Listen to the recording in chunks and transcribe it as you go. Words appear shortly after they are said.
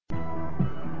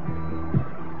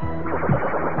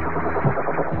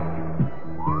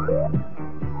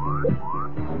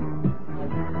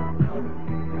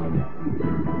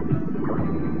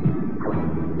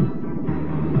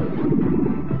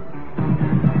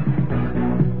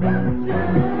Radiodrome.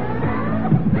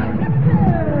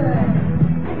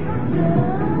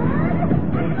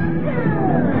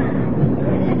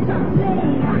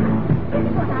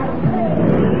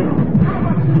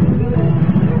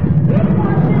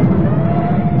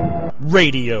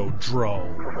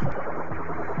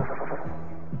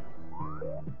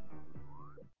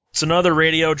 It's another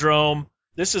Radiodrome.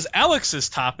 This is Alex's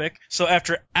topic. So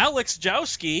after Alex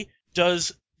Jowski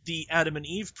does the Adam and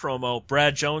Eve promo,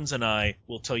 Brad Jones and I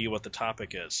will tell you what the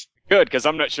topic is. Good, because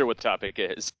I'm not sure what the topic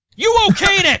is. You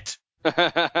okayed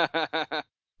it!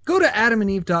 Go to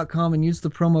adamandeve.com and use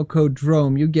the promo code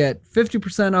DROME. You get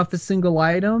 50% off a single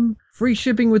item, free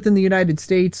shipping within the United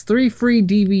States, 3 free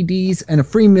DVDs, and a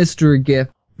free mystery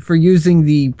gift for using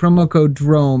the promo code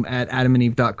DROME at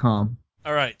adamandeve.com.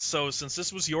 All right, so since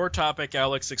this was your topic,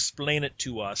 Alex, explain it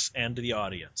to us and to the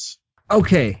audience.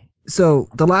 Okay, so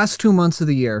the last 2 months of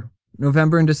the year,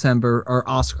 November and December, are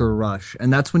Oscar rush,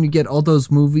 and that's when you get all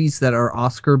those movies that are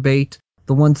Oscar bait,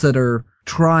 the ones that are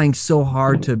trying so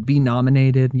hard to be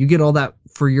nominated. You get all that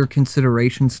for your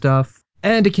consideration stuff,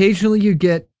 and occasionally you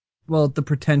get, well, the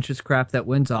pretentious crap that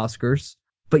wins Oscars,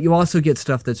 but you also get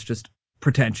stuff that's just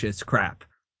pretentious crap.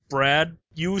 Brad,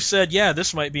 you said, yeah,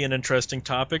 this might be an interesting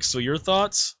topic, so your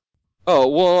thoughts? Oh,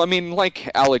 well, I mean, like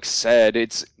Alex said,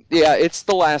 it's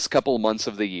the last couple months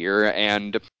of the year,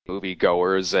 and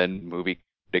moviegoers and movie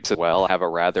critics as well have a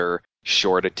rather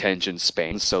short attention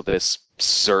span, so this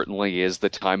certainly is the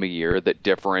time of year that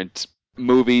different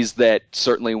movies that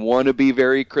certainly want to be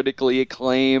very critically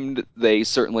acclaimed, they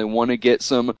certainly want to get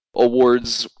some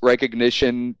awards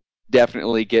recognition,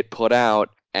 definitely get put out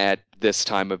at this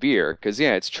time of year. Because,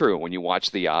 yeah, it's true, when you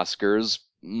watch the Oscars,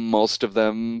 most of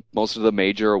the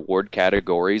major award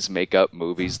categories make up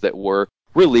movies that were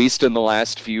released within the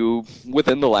last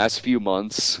few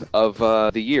months of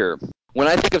the year. When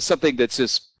I think of something that's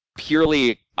just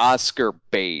purely Oscar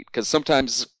bait, because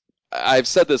sometimes, I've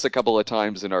said this a couple of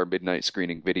times in our midnight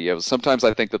screening videos, sometimes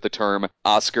I think that the term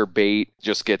Oscar bait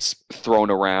just gets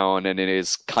thrown around and it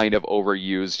is kind of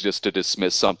overused just to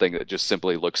dismiss something that just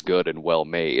simply looks good and well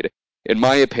made. In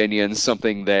my opinion,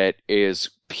 something that is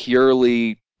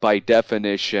purely, by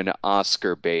definition,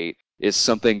 Oscar bait is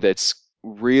something that's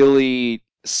really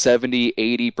 70,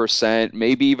 80%,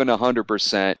 maybe even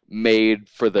 100% made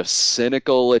for the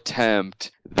cynical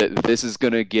attempt that this is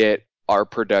going to get our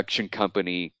production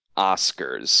company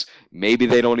Oscars. Maybe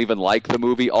they don't even like the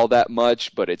movie all that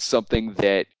much, but it's something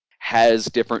that has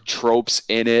different tropes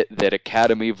in it that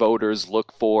Academy voters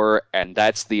look for, and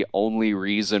that's the only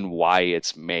reason why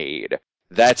it's made.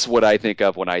 That's what I think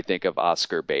of when I think of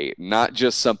Oscar bait. Not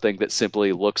just something that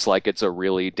simply looks like it's a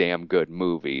really damn good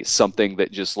movie. Something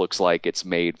that just looks like it's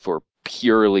made for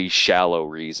purely shallow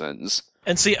reasons.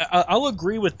 And see, I'll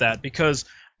agree with that, because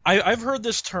I've heard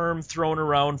this term thrown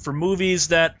around for movies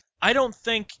that I don't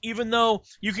think, even though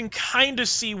you can kind of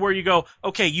see where you go,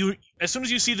 okay, as soon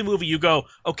as you see the movie, you go,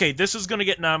 okay, this is going to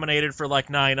get nominated for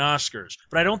like 9 Oscars.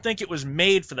 But I don't think it was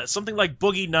made for that. Something like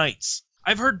Boogie Nights.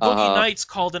 I've heard Boogie Nights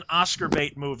called an Oscar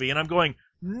bait movie, and I'm going,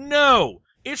 no,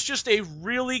 it's just a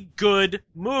really good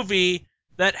movie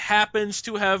that happens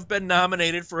to have been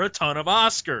nominated for a ton of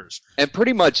Oscars. And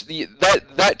pretty much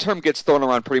that term gets thrown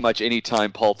around pretty much any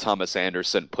time Paul Thomas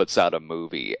Anderson puts out a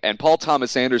movie. And Paul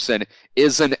Thomas Anderson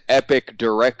is an epic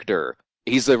director.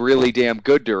 He's a really damn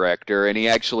good director, and he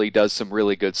actually does some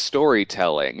really good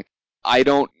storytelling. I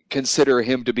don't consider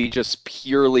him to be just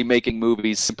purely making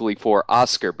movies simply for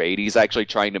Oscar bait. He's actually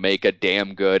trying to make a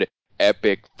damn good,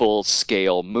 epic,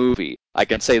 full-scale movie. I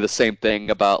can say the same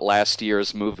thing about last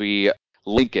year's movie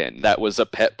Lincoln. That was a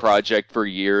pet project for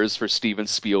years for Steven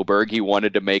Spielberg. He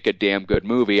wanted to make a damn good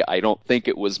movie. I don't think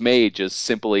it was made just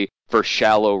simply for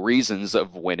shallow reasons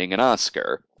of winning an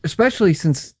Oscar. Especially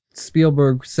since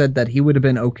Spielberg said that he would have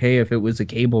been okay if it was a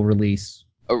cable release.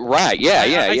 Right,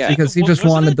 yeah. Because he just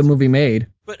wanted the movie made.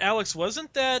 But Alex,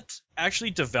 wasn't that actually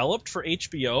developed for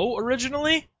HBO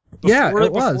originally? Before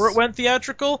it was. Before it went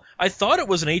theatrical? I thought it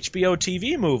was an HBO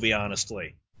TV movie,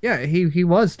 honestly. Yeah, he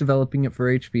was developing it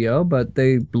for HBO, but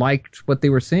they liked what they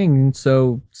were seeing,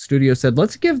 so studio said,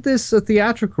 let's give this a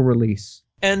theatrical release.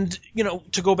 And,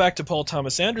 to go back to Paul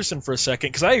Thomas Anderson for a second,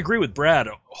 because I agree with Brad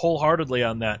wholeheartedly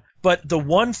on that, but the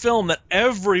one film that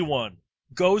everyone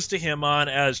goes to him on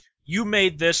as, you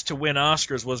made this to win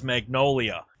Oscars, was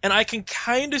Magnolia. And I can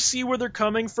kind of see where they're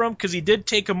coming from, because he did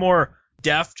take a more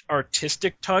deft,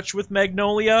 artistic touch with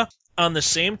Magnolia. On the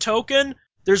same token,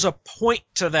 there's a point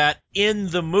to that in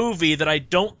the movie that I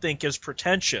don't think is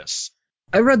pretentious.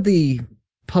 I read the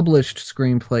published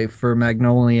screenplay for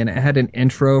Magnolia, and it had an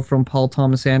intro from Paul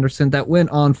Thomas Anderson that went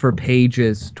on for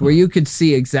pages, to where you could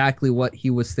see exactly what he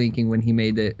was thinking when he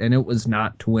made it, and it was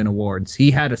not to win awards.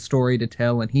 He had a story to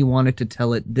tell, and he wanted to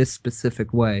tell it this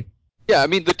specific way. Yeah, I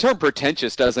mean, the term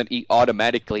pretentious doesn't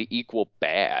automatically equal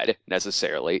bad,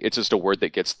 necessarily. It's just a word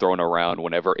that gets thrown around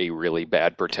whenever a really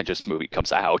bad, pretentious movie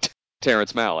comes out.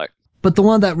 Terrence Malick. But the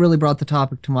one that really brought the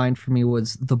topic to mind for me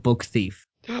was The Book Thief.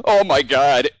 Oh my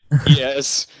god,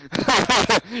 yes.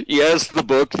 Yes, The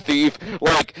Book Thief.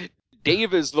 Like,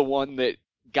 Dave is the one that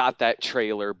got that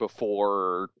trailer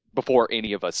before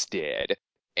any of us did.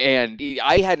 And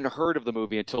I hadn't heard of the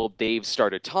movie until Dave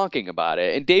started talking about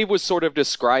it. And Dave was sort of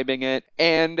describing it,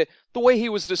 and the way he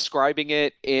was describing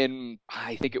it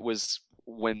I think it was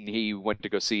when he went to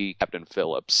go see Captain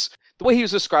Phillips. The way he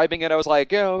was describing it, I was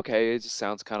like, yeah, okay, it just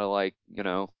sounds kind of like,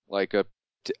 like a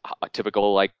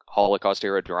typical like Holocaust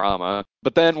era drama.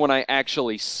 But then when I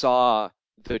actually saw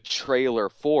the trailer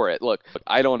for it, look,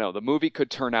 I don't know, the movie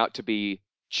could turn out to be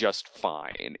just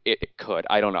fine. It could.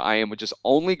 I don't know. I am just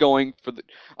only going for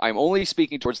I'm only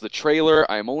speaking towards the trailer.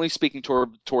 I'm only speaking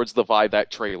towards the vibe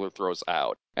that trailer throws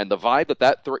out. And the vibe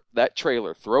that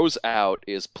trailer throws out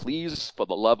is, please, for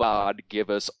the love of God, give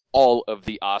us all of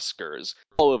the Oscars.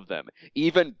 All of them.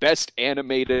 Even Best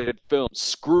Animated Film.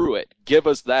 Screw it. Give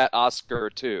us that Oscar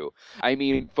too. I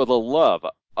mean, for the love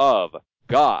of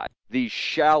God, these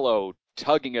shallow,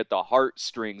 tugging at the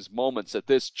heartstrings moments that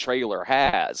this trailer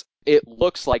has. It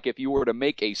looks like if you were to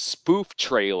make a spoof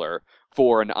trailer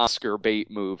for an Oscar bait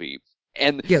movie.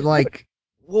 And Yeah, like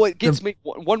what gets me,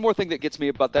 one more thing that gets me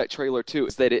about that trailer too,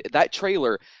 is that that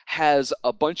trailer has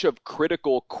a bunch of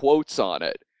critical quotes on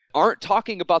it. Aren't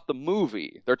talking about the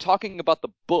movie. They're talking about the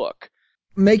book.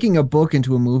 making a book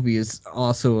into a movie is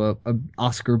also a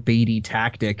Oscar baity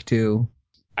tactic too.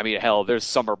 I mean, hell, there's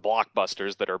summer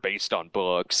blockbusters that are based on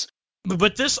books.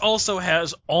 But this also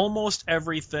has almost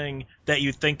everything that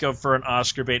you think of for an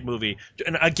Oscar bait movie.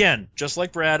 And again, just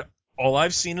like Brad, all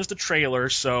I've seen is the trailer,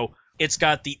 so it's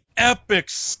got the epic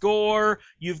score.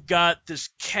 You've got this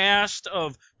cast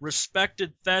of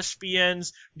respected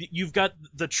thespians. You've got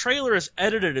the trailer is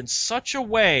edited in such a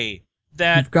way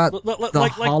that You've got the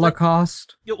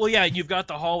Holocaust. well, yeah, you've got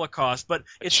the Holocaust, but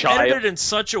it's Child. edited in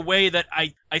such a way that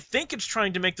I think it's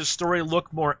trying to make the story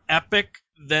look more epic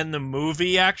than the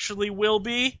movie actually will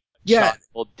be. Yeah.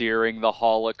 Child during the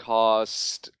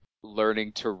Holocaust,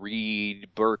 learning to read,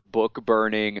 book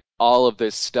burning, all of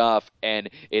this stuff,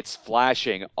 and it's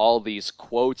flashing all these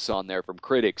quotes on there from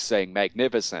critics saying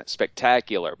magnificent,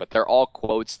 spectacular, but they're all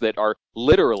quotes that are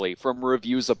literally from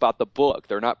reviews about the book.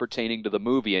 They're not pertaining to the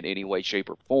movie in any way, shape,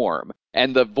 or form.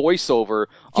 And the voiceover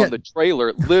on the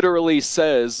trailer literally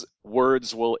says,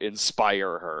 words will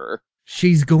inspire her.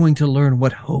 She's going to learn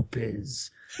what hope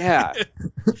is. Yeah.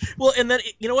 Well, and then,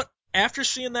 you know what? After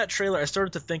seeing that trailer, I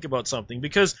started to think about something,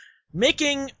 because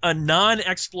making a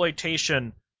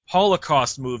non-exploitation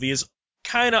Holocaust movie is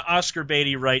kind of Oscar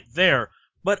baity right there.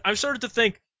 But I've started to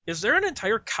think, is there an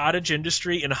entire cottage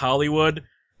industry in Hollywood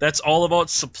that's all about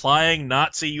supplying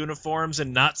Nazi uniforms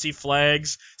and Nazi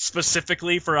flags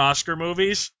specifically for Oscar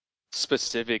movies?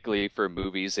 Specifically for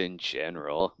movies in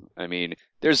general. I mean,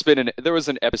 there was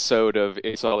an episode of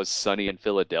It's Always Sunny in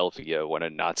Philadelphia when a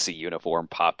Nazi uniform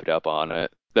popped up on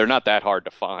it. They're not that hard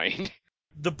to find.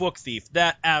 The Book Thief,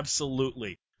 that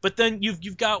absolutely. But then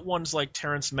you've got ones like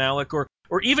Terrence Malick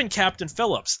or even Captain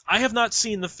Phillips. I have not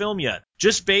seen the film yet.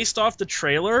 Just based off the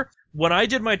trailer, when I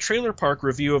did my Trailer Park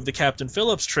review of the Captain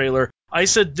Phillips trailer, I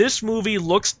said this movie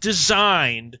looks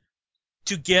designed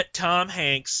to get Tom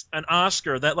Hanks an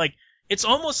Oscar. That, like, it's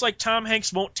almost like Tom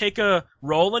Hanks won't take a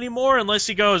role anymore unless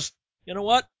he goes, you know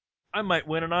what? I might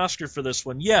win an Oscar for this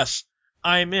one. Yes,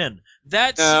 I'm in.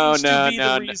 That seems to be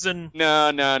the reason.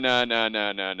 No.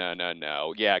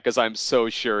 Yeah, because I'm so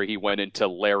sure he went into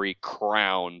Larry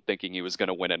Crown thinking he was going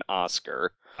to win an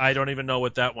Oscar. I don't even know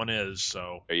what that one is,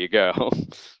 so. There you go.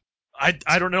 I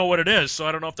don't know what it is, so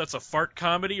I don't know if that's a fart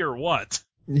comedy or what.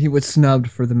 He was snubbed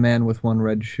for The Man with One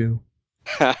Red Shoe.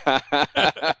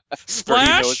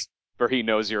 Splash? For He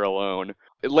Knows You're Alone.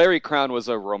 Larry Crown was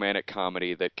a romantic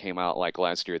comedy that came out like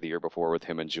last year or the year before with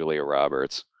him and Julia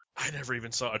Roberts. I never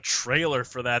even saw a trailer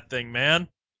for that thing, man.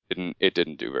 It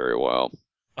didn't do very well.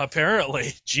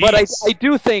 Apparently. Jeez. But I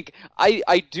do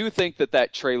think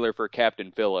that trailer for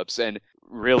Captain Phillips, and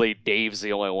really Dave's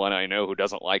the only one I know who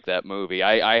doesn't like that movie.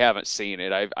 I haven't seen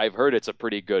it. I've heard it's a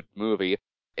pretty good movie.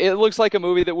 It looks like a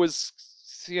movie that was,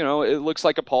 it looks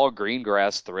like a Paul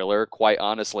Greengrass thriller, quite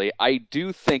honestly. I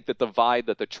do think that the vibe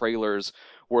that the trailers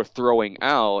were throwing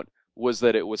out was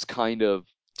that it was kind of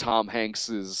Tom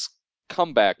Hanks's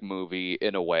comeback movie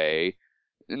in a way.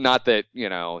 Not that,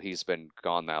 he's been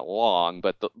gone that long,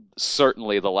 but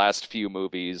certainly the last few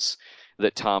movies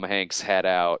that Tom Hanks had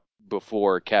out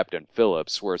before Captain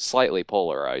Phillips were slightly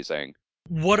polarizing.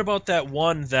 What about that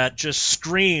one that just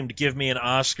screamed, "Give me an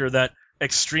Oscar"? That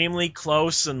Extremely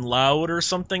Close and Loud or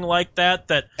something like that.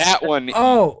 That One,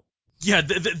 Oh, yeah,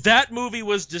 that movie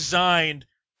was designed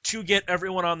to get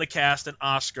everyone on the cast an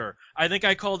Oscar. I think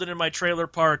I called it in my trailer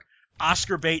park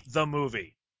Oscar Bait the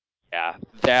movie. yeah,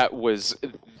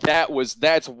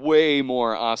 that's way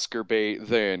more Oscar bait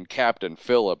than Captain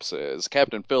Phillips is.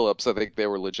 Captain Phillips, I think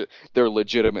they're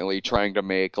legitimately trying to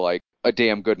make like a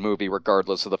damn good movie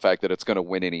regardless of the fact that it's going to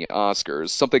win any Oscars.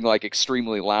 Something like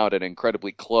Extremely Loud and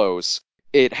Incredibly Close.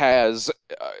 It has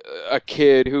a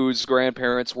kid whose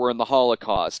grandparents were in the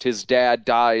Holocaust. His dad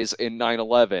dies in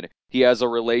 9/11. He has a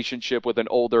relationship with an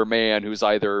older man who's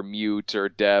either mute or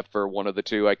deaf or one of the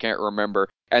two, I can't remember.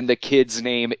 And the kid's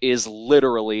name is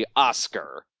literally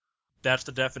Oscar. That's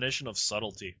the definition of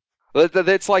subtlety.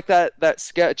 It's like that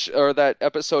sketch or that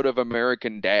episode of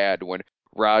American Dad when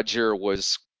Roger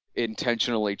was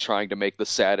intentionally trying to make the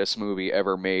saddest movie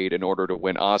ever made in order to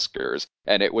win Oscars,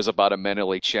 and it was about a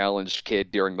mentally challenged kid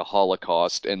during the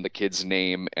Holocaust, and the kid's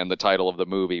name and the title of the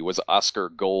movie was Oscar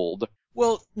Gold.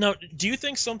 Well, now, do you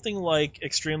think something like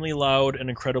Extremely Loud and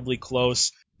Incredibly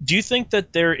Close, do you think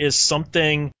that there is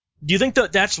something, do you think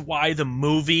that that's why the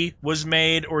movie was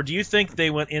made, or do you think they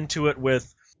went into it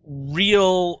with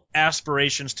real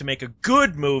aspirations to make a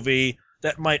good movie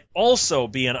that might also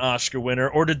be an Oscar winner,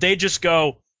 or did they just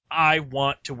go, I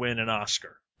want to win an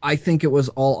Oscar? I think it was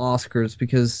all Oscars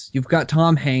because you've got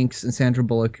Tom Hanks and Sandra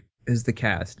Bullock as the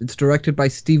cast. It's directed by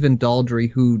Stephen Daldry,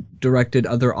 who directed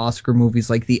other Oscar movies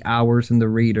like The Hours and The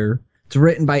Reader. It's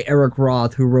written by Eric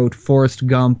Roth, who wrote Forrest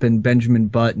Gump and Benjamin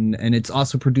Button, and it's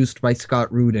also produced by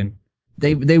Scott Rudin.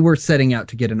 They were setting out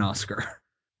to get an Oscar.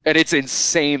 And it's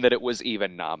insane that it was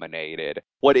even nominated.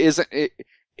 What isn't it?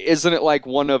 Isn't it like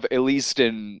one of, at least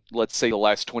in, let's say, the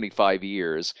last 25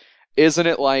 years, isn't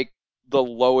it like the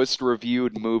lowest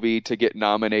reviewed movie to get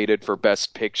nominated for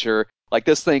Best Picture? Like,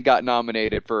 this thing got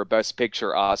nominated for a Best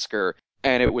Picture Oscar,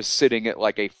 and it was sitting at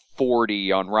like a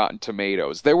 40 on Rotten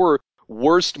Tomatoes. There were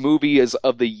worst movies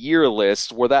of the year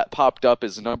lists where that popped up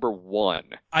as #1.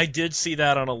 I did see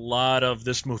that on a lot of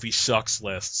this movie sucks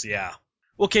lists, yeah.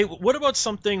 Okay, what about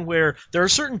something where there are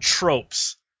certain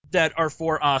tropes that are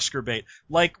for Oscar bait?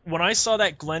 Like when I saw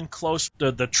that Glenn Close,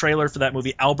 the trailer for that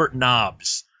movie, Albert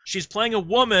Nobbs. She's playing a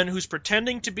woman who's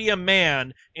pretending to be a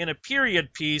man in a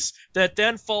period piece that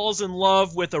then falls in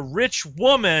love with a rich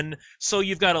woman. So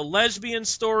you've got a lesbian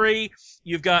story,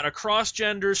 you've got a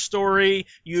cross-gender story,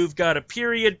 you've got a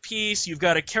period piece, you've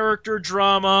got a character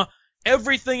drama.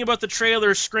 Everything about the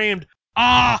trailer screamed,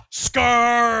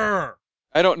 Oscar!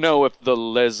 I don't know if the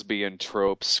lesbian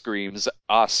trope screams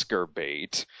Oscar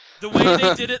bait. The way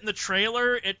they did it in the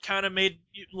trailer, it kind of made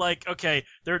like, okay,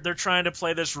 they're trying to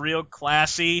play this real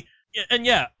classy, and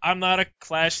yeah, I'm not a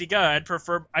classy guy.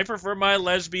 I prefer my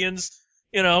lesbians,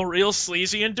 real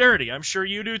sleazy and dirty. I'm sure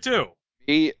you do too.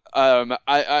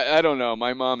 I don't know.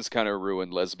 My mom's kind of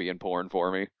ruined lesbian porn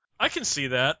for me. I can see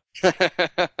that.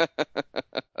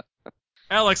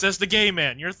 Alex, as the gay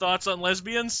man, your thoughts on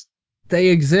lesbians? They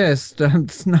exist.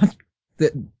 It's not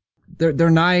that they're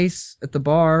nice at the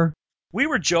bar. We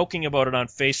were joking about it on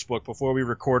Facebook before we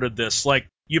recorded this. Like,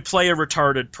 you play a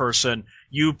retarded person,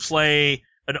 you play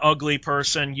an ugly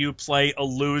person, you play a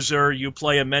loser, you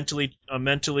play a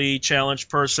mentally challenged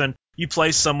person, you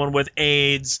play someone with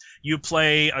AIDS, you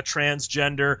play a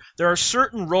transgender. There are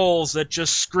certain roles that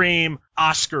just scream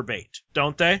Oscar bait,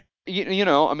 don't they?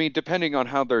 I mean, depending on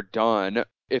how they're done,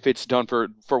 if it's done for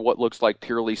what looks like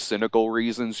purely cynical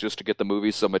reasons, just to get the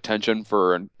movie some attention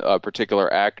for a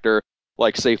particular actor,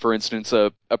 like, say, for instance,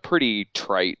 a pretty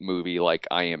trite movie like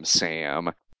I Am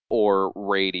Sam, or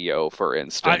Radio, for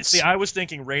instance. I was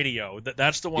thinking Radio.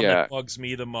 That's the one Yeah. that bugs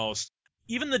me the most.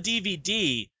 Even the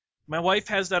DVD, my wife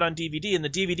has that on DVD, and the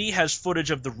DVD has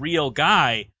footage of the real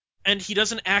guy, and he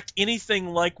doesn't act anything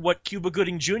like what Cuba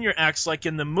Gooding Jr. acts like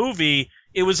in the movie.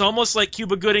 It was almost like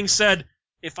Cuba Gooding said,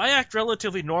 if I act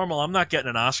relatively normal, I'm not getting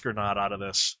an Oscar nod out of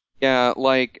this. Yeah,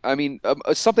 like, I mean,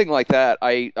 something like that,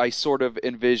 I sort of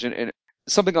envision, and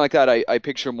something like that I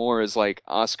picture more as like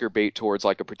Oscar bait towards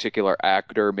like a particular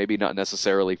actor, maybe not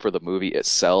necessarily for the movie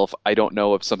itself. I don't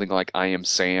know if something like I Am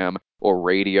Sam or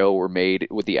Radio were made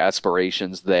with the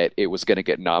aspirations that it was going to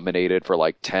get nominated for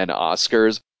like 10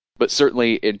 Oscars, but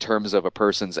certainly in terms of a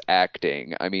person's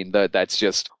acting, I mean, that's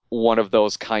just one of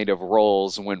those kind of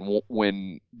roles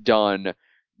when done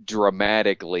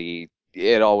dramatically,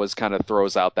 it always kind of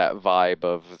throws out that vibe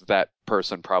of that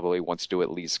person probably wants to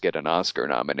at least get an Oscar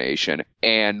nomination.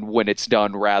 And when it's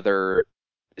done rather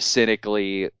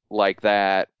cynically like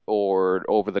that or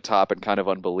over the top and kind of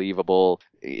unbelievable,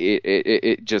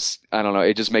 it just, I don't know,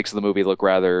 it just makes the movie look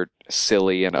rather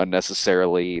silly and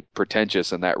unnecessarily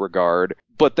pretentious in that regard.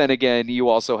 But then again, you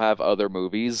also have other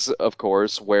movies, of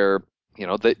course, where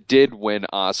that did win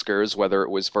Oscars, whether it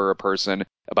was for a person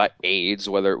about AIDS,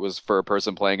 whether it was for a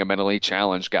person playing a mentally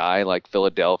challenged guy like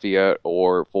Philadelphia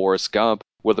or Forrest Gump,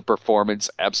 where the performance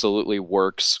absolutely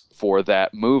works for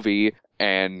that movie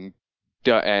and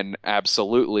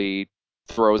absolutely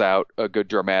throws out a good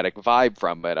dramatic vibe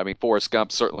from it. I mean, Forrest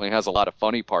Gump certainly has a lot of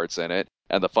funny parts in it,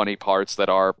 and the funny parts that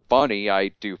are funny I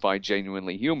do find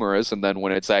genuinely humorous, and then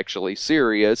when it's actually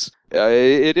serious,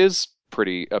 it is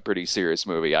a pretty serious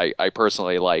movie. I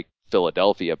personally like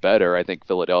Philadelphia better. I think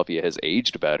Philadelphia has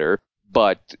aged better,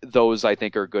 but those I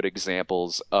think are good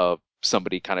examples of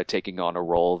somebody kind of taking on a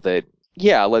role that,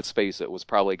 yeah, let's face it, was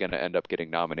probably going to end up getting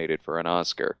nominated for an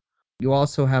Oscar. You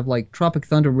also have like Tropic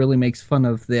Thunder really makes fun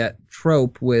of that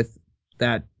trope with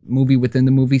that movie within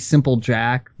the movie, Simple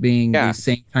Jack being Yeah. the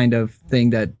same kind of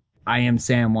thing that I Am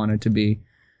Sam wanted to be.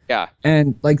 Yeah.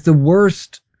 And like the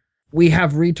worst we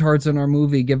have retards in our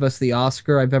movie give us the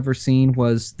Oscar I've ever seen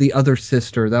was The Other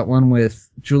Sister, that one with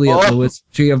Juliette Lewis,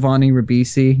 Giovanni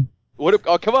Ribisi.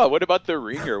 Oh, come on. What about The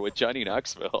Ringer with Johnny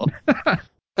Knoxville?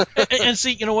 and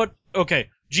see, you know what?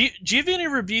 Okay, Giovanni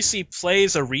Ribisi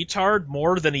plays a retard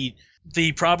more than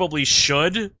he probably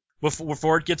should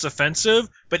before it gets offensive,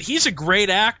 but he's a great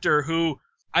actor who,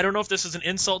 I don't know if this is an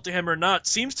insult to him or not,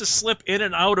 seems to slip in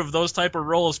and out of those type of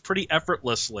roles pretty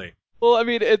effortlessly. Well, I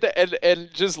mean, and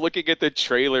just looking at the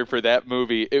trailer for that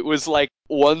movie, it was like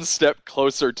one step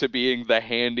closer to being the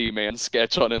handyman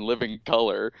sketch on In Living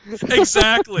Color.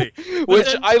 Exactly.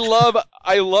 Which I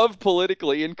love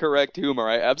politically incorrect humor.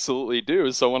 I absolutely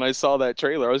do. So when I saw that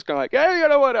trailer, I was kind of like, hey, you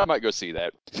know what? I might go see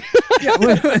that. Yeah,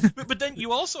 but then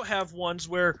you also have ones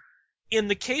where, in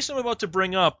the case I'm about to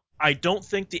bring up, I don't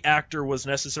think the actor was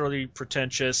necessarily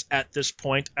pretentious at this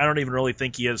point. I don't even really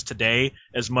think he is today,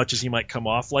 as much as he might come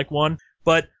off like one.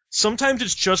 But sometimes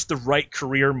it's just the right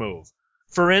career move.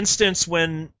 For instance,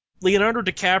 when Leonardo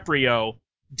DiCaprio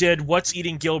did What's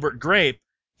Eating Gilbert Grape,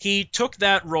 he took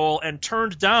that role and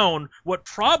turned down what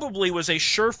probably was a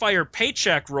surefire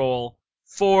paycheck role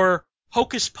for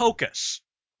Hocus Pocus.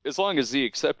 As long as he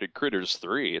accepted Critters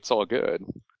 3, it's all good.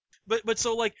 But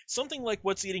so like something like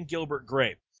What's Eating Gilbert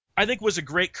Grape, I think was a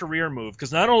great career move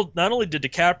because not only did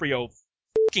DiCaprio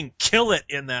fucking kill it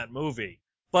in that movie,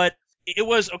 but it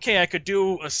was okay. I could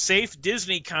do a safe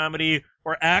Disney comedy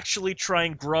or actually try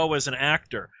and grow as an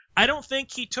actor. I don't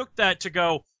think he took that to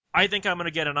go, I think I'm going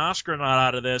to get an Oscar nod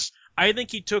out of this. I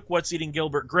think he took What's Eating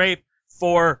Gilbert Grape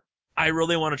for, I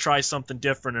really want to try something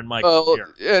different in my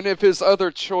career. And if his other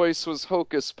choice was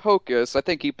Hocus Pocus, I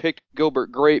think he picked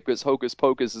Gilbert Grape because Hocus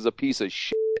Pocus is a piece of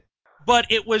shit.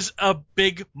 But it was a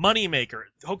big moneymaker.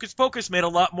 Hocus Pocus made a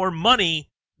lot more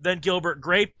money than Gilbert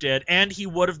Grape did, and he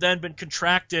would have then been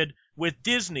contracted with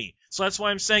Disney. So that's why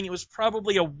I'm saying it was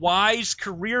probably a wise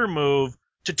career move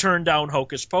to turn down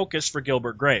Hocus Pocus for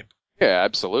Gilbert Grape. Yeah,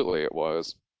 absolutely it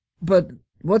was. But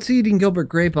What's Eating Gilbert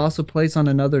Grape also plays on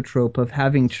another trope of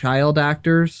having child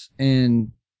actors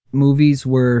in movies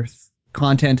where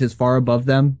content is far above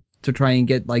them to try and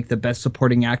get like the best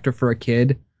supporting actor for a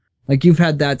kid. Like you've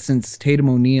had that since Tatum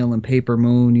O'Neal in Paper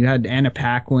Moon. You had Anna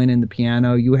Paquin in The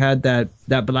Piano. You had that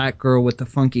black girl with the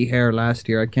funky hair last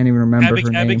year. I can't even remember her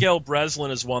name. Abigail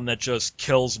Breslin is one that just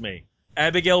kills me.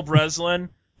 Abigail Breslin,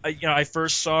 I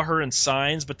first saw her in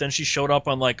Signs, but then she showed up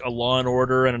on like a Law and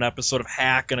Order and an episode of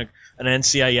Hack and an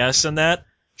NCIS and that.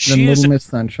 Then Little Miss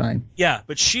Sunshine. Yeah,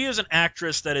 but she is an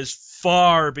actress that is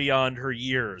far beyond her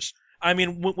years. I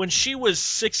mean, when she was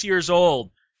 6 years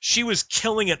old, she was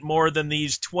killing it more than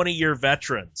these 20-year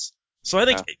veterans. So I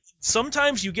think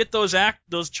sometimes you get those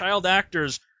child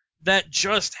actors that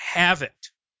just have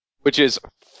it. Which is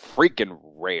freaking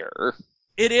rare.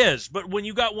 It is, but when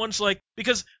you got ones like,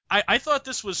 because I thought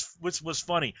this was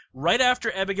funny. Right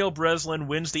after Abigail Breslin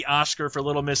wins the Oscar for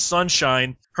Little Miss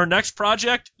Sunshine, her next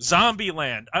project,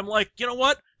 Zombieland. I'm like, you know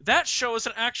what? That shows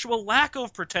an actual lack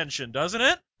of pretension, doesn't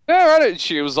it? Yeah, right.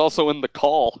 She was also in The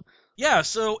Call. Yeah,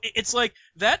 so it's like,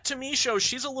 that to me shows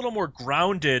she's a little more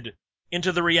grounded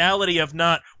into the reality of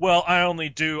not, well, I only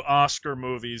do Oscar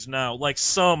movies now, like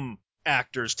some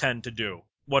actors tend to do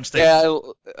once they... Yeah,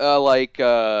 like,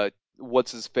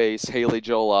 what's his face? Haley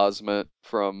Joel Osment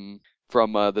from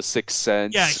The Sixth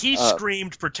Sense. Yeah, he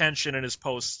screamed pretension in his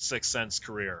post Sixth Sense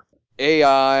career.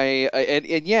 AI, and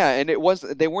yeah, and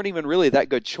they weren't even really that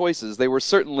good choices. They were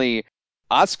certainly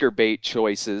Oscar bait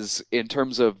choices in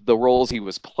terms of the roles he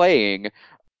was playing,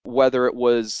 whether it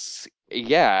was,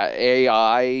 yeah,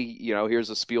 AI, here's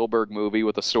a Spielberg movie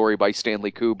with a story by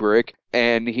Stanley Kubrick,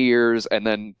 and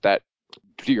then that,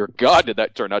 dear God, did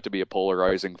that turn out to be a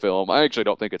polarizing film? I actually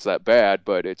don't think it's that bad,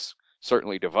 but it's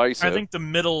certainly divisive. I think the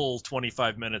middle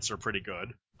 25 minutes are pretty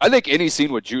good. I think any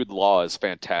scene with Jude Law is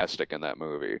fantastic in that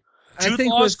movie. Jude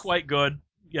Law is quite good.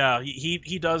 Yeah,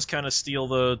 he does kind of steal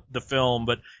the film,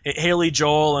 but Haley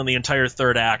Joel and the entire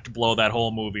third act blow that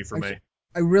whole movie for me.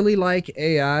 I really like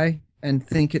AI and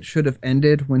think it should have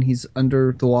ended when he's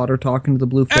under the water talking to the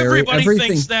blue fairy. Everybody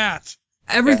thinks that.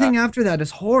 Everything after that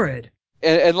is horrid.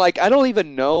 And like, I don't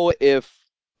even know if,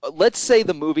 let's say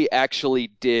the movie actually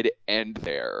did end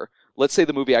there. Let's say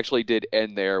the movie actually did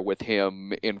end there with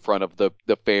him in front of the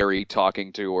fairy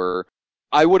talking to her.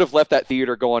 I would have left that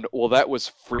theater going, well, that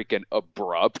was freaking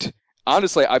abrupt.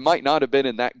 Honestly, I might not have been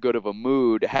in that good of a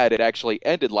mood had it actually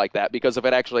ended like that, because if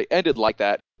it actually ended like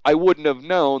that, I wouldn't have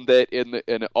known that in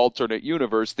an alternate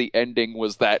universe, the ending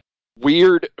was that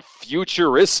weird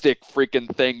futuristic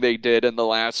freaking thing they did in the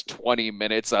last 20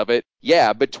 minutes of it.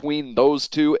 Yeah, between those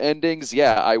two endings,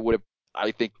 yeah,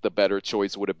 I think the better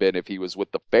choice would have been if he was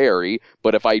with the fairy,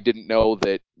 but if I didn't know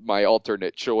that my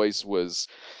alternate choice was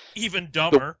even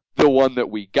dumber, the one that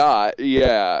we got,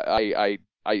 yeah,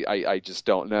 I just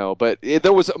don't know. But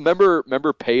there was,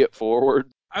 remember Pay It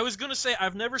Forward? I was gonna say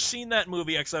I've never seen that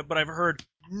movie but I've heard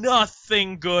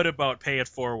nothing good about Pay It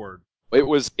Forward. It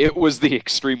was the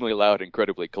extremely loud,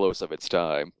 incredibly close of its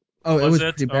time. Oh, it was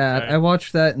pretty bad. Okay. I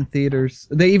watched that in theaters.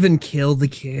 They even killed the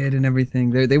kid and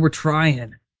everything. They were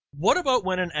trying. What about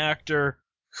when an actor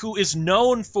who is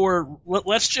known for,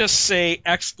 let's just say,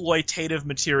 exploitative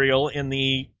material in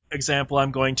the example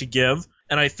I'm going to give,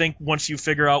 and I think once you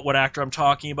figure out what actor I'm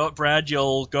talking about, Brad,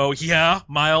 you'll go, yeah,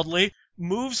 mildly,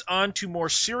 moves on to more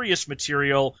serious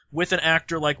material with an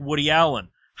actor like Woody Allen.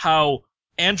 How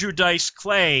Andrew Dice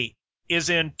Clay is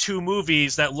in 2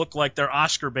 movies that look like they're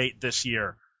Oscar bait this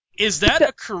year. Is that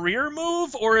a career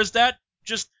move, or is that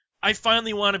just, I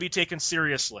finally want to be taken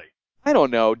seriously? I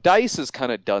don't know. Dice has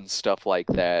kind of done stuff like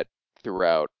that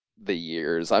throughout the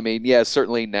years. I mean, yeah,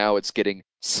 certainly now it's getting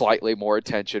slightly more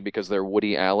attention because they're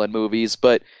Woody Allen movies,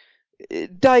 but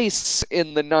Dice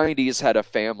in the 90s had a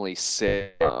family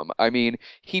sitcom. I mean,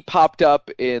 he popped up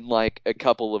in like a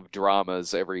couple of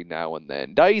dramas every now and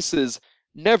then. Dice has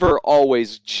never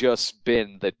always just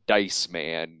been the Dice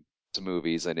Man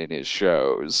movies and in his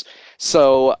shows.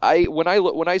 So when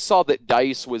I saw that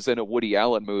Dice was in a Woody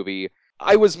Allen movie,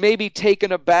 I was maybe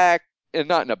taken aback, and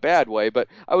not in a bad way, but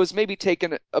I was maybe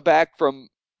taken aback from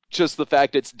just the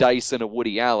fact it's Dice in a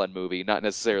Woody Allen movie, not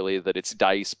necessarily that it's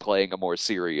Dice playing a more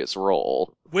serious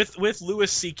role. With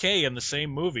Louis C.K. in the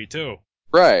same movie too.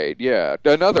 Right, yeah,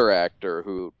 another actor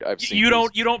who I've seen. You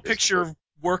don't picture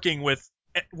working with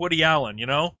Woody Allen, you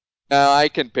know? I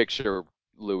can picture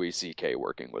Louis C.K.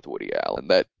 working with Woody Allen.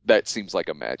 That seems like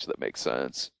a match that makes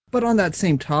sense. But on that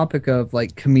same topic of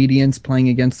like comedians playing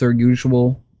against their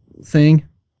usual thing,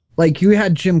 like you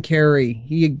had Jim Carrey,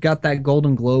 he got that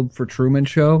Golden Globe for Truman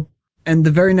Show, and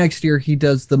the very next year he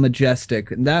does The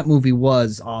Majestic, and that movie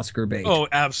was Oscar bait. Oh,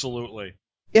 absolutely.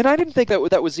 And I didn't think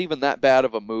that was even that bad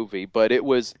of a movie, but it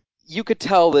was. You could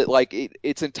tell that like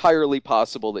it's entirely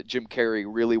possible that Jim Carrey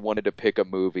really wanted to pick a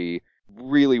movie,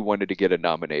 really wanted to get a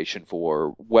nomination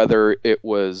for, whether it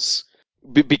was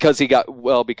because he got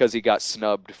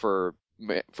snubbed for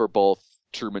both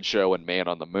Truman Show and Man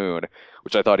on the Moon,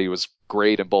 which I thought he was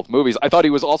great in both movies. I thought he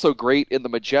was also great in The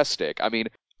Majestic. I mean,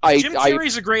 Jim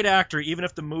Carrey's a great actor, even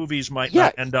if the movies might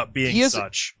not end up being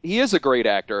such. He is a great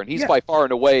actor, and he's by far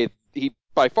and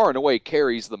away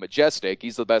carries The Majestic.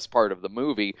 He's the best part of the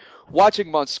movie. Watching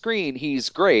him on screen, he's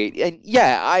great, and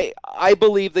yeah, I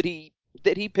believe that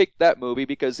he picked that movie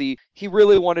because he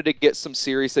really wanted to get some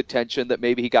serious attention that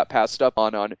maybe he got passed up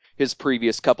on his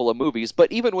previous couple of movies.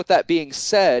 But even with that being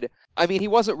said, I mean, he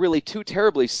wasn't really too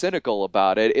terribly cynical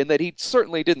about it, in that he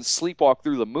certainly didn't sleepwalk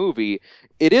through the movie.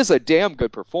 It is a damn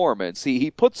good performance. He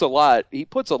puts a lot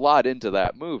into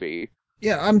that movie.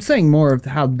 Yeah, I'm saying more of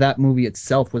how that movie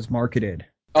itself was marketed.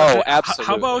 Oh,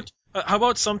 absolutely. How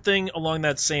about something along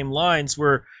that same lines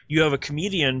where you have a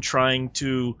comedian trying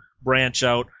to branch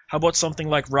out? How about something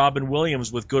like Robin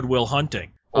Williams with Good Will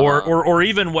Hunting, or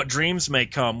even What Dreams May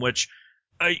Come, which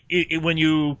when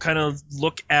you kind of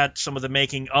look at some of the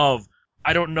making of,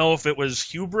 I don't know if it was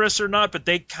hubris or not, but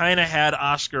they kind of had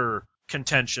Oscar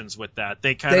contentions with that.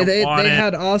 They kind of wanted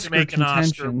had Oscar to make an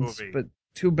contentions, Oscar movie. But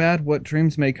too bad What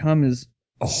Dreams May Come is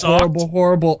a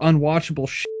horrible, unwatchable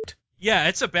shit. Yeah,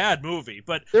 it's a bad movie,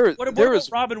 but what about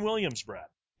Robin Williams, Brad?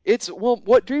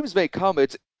 What Dreams May Come,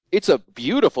 it's a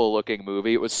beautiful looking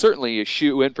movie. It was certainly a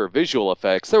shoe-in for visual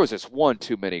effects. There was just one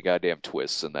too many goddamn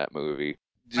twists in that movie.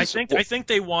 Just, I think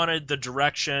they wanted the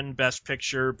direction, best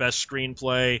picture, best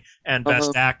screenplay, and uh-huh.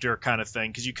 best actor kind of thing,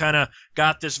 because you kind of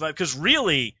got this vibe. Because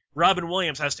really, Robin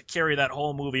Williams has to carry that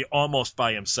whole movie almost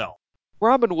by himself.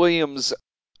 Robin Williams.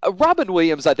 Robin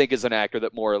Williams, I think, is an actor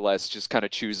that more or less just kind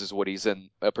of chooses what he's in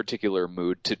a particular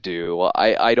mood to do.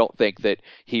 I don't think that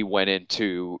he went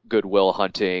into Good Will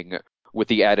Hunting with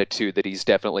the attitude that he's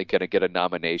definitely going to get a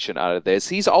nomination out of this.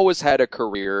 He's always had a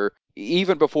career,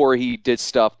 even before he did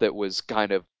stuff that was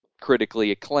kind of critically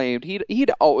acclaimed.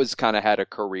 He'd always kind of had a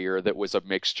career that was a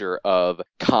mixture of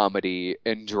comedy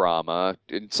and drama,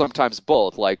 and sometimes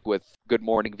both, like with Good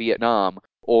Morning Vietnam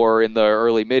or in the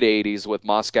early mid 80s with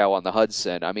Moscow on the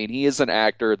Hudson. I mean, he is an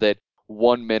actor that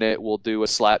one minute will do a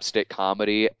slapstick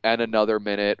comedy and another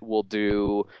minute will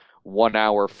do 1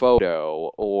 hour photo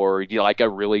or like a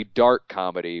really dark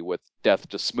comedy with Death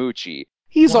to Smoochie.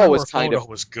 He's 1 hour always kind of,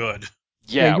 photo was good.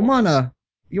 Yeah, yeah,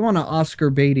 you want an Oscar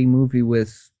baity movie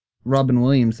with Robin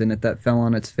Williams in it that fell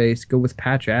on its face? Go with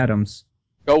Patch Adams.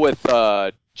 go with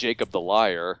Jacob the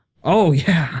Liar. Oh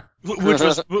yeah. Which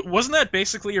wasn't that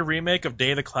basically a remake of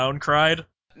Day the Clown Cried?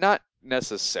 Not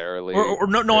necessarily. Or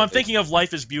no, I'm Really. thinking of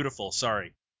Life is Beautiful.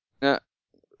 Sorry.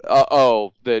 Uh,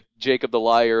 that Jacob the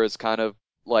Liar is kind of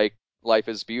like Life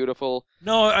is Beautiful.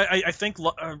 No, I think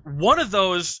one of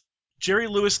those. Jerry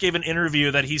Lewis gave an interview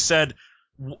that he said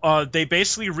they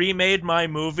basically remade my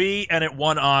movie and it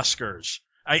won Oscars.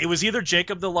 It was either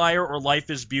Jacob the Liar or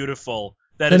Life is Beautiful.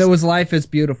 Then it was Life is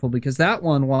Beautiful because that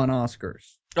one won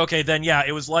Oscars. Okay, then yeah,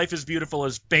 it was Life is Beautiful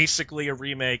is basically a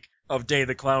remake of Day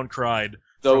the Clown Cried.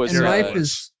 Though is And Jerry Life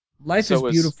Lewis. is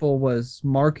Beautiful was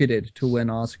marketed to win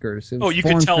Oscars. It was You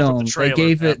foreign could tell film. from the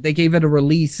trailer. They gave it a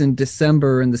release in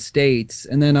December in the States,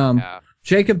 and then Yeah.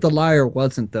 Jacob the Liar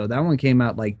wasn't though. That one came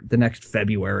out like the next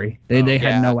February. They had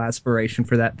Yeah. no aspiration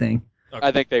for that thing. Okay.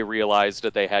 I think they realized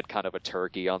that they had kind of a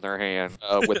turkey on their hand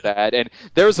with that. And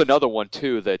there's another one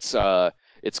too that's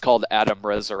it's called Adam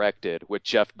Resurrected with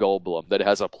Jeff Goldblum that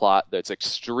has a plot that's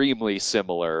extremely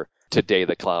similar to Day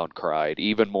the Clown Cried,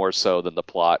 even more so than the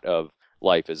plot of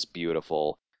Life is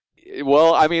Beautiful.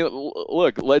 Well, I mean,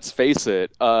 look, let's face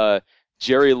it.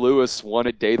 Jerry Lewis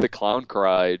wanted Day the Clown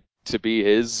Cried to be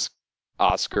his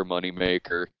Oscar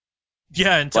moneymaker.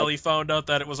 Yeah, until he found out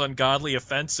that it was ungodly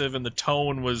offensive and the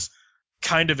tone was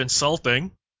kind of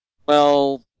insulting.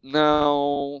 Well,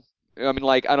 no. I mean,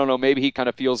 like, I don't know, maybe he kind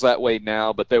of feels that way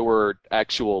now, but there were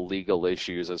actual legal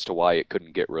issues as to why it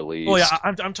couldn't get released. Well, yeah,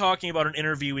 I'm talking about an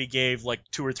interview he gave like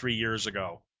 2 or 3 years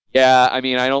ago. Yeah, I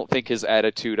mean, I don't think his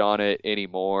attitude on it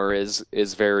anymore is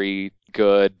very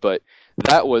good, but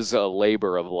that was a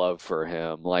labor of love for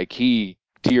him. Like,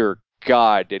 dear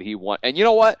God, did he want. And you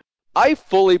know what? I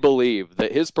fully believe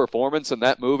that his performance in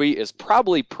that movie is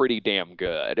probably pretty damn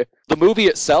good. The movie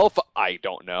itself, I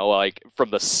don't know. Like, from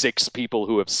the 6 people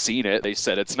who have seen it, they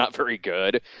said it's not very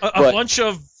good. A But bunch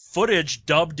of footage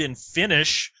dubbed in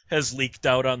Finnish has leaked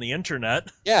out on the internet.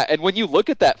 yeah, and when you look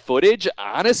at that footage,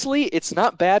 honestly, it's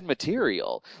not bad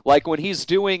material. Like when he's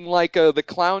doing like the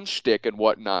clown shtick and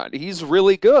whatnot, he's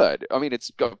really good. I mean,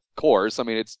 it's of course, I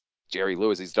mean, it's Jerry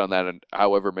Lewis. He's done that in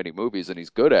however many movies, and he's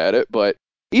good at it. But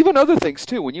even other things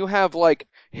too. When you have like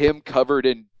him covered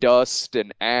in dust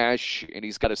and ash, and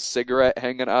he's got a cigarette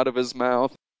hanging out of his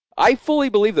mouth. I fully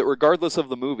believe that regardless of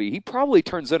the movie, he probably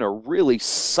turns in a really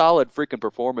solid freaking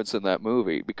performance in that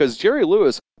movie. Because Jerry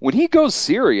Lewis, when he goes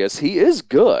serious, he is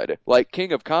good, like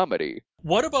King of Comedy.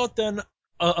 What about then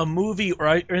a movie,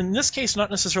 or in this case, not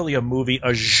necessarily a movie,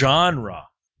 a genre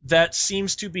that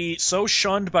seems to be so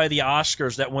shunned by the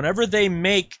Oscars that whenever they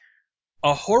make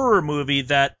a horror movie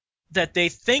that they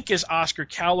think is Oscar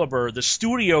caliber, the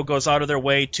studio goes out of their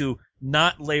way to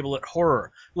not label it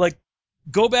horror. Like,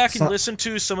 go back and listen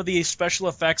to some of the special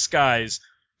effects guys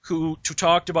who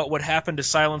talked about what happened to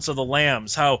Silence of the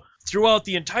Lambs, how throughout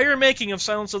the entire making of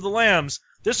Silence of the Lambs,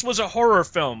 this was a horror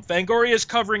film. Fangoria is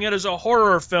covering it as a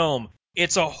horror film.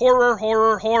 It's a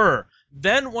horror.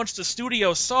 Then once the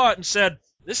studio saw it and said,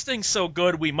 this thing's so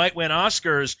good we might win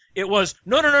Oscars, it was,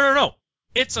 no.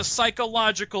 It's a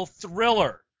psychological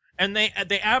thriller. And they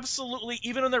absolutely,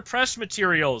 even in their press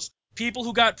materials, people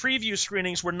who got preview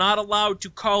screenings were not allowed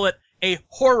to call it a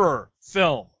horror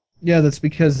film. Yeah, that's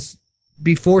because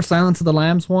before Silence of the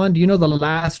Lambs won, do you know the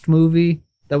last movie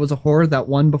that was a horror that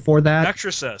won before that?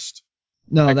 Exorcist.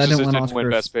 No, Exorcist that didn't win didn't win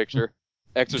Oscars. Best Picture.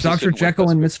 Exorcist Dr. didn't win Jekyll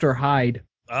Best and Picture. Mr. Hyde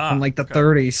from like the Okay.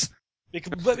 30s.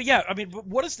 But yeah, I mean,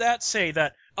 what does that say?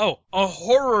 That, a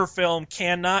horror film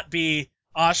cannot be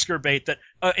Oscar bait, that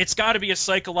it's got to be a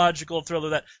psychological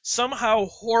thriller, that somehow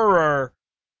horror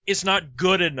is not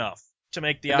good enough to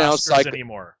make the And now Oscars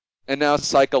anymore. And now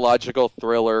psychological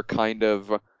thriller kind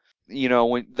of,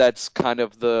 that's kind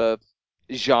of the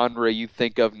genre you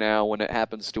think of now when it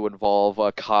happens to involve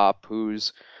a cop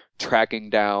who's tracking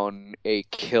down a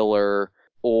killer,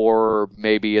 or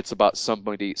maybe it's about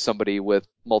somebody with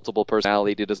multiple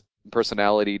personality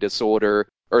disorder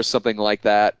or something like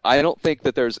that. I don't think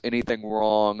that there's anything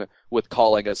wrong with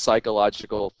calling a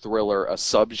psychological thriller a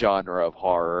subgenre of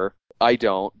horror. I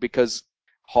don't, because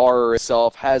horror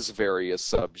itself has various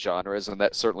subgenres, and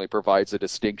that certainly provides a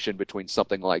distinction between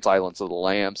something like Silence of the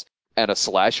Lambs and a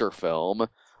slasher film.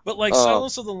 But like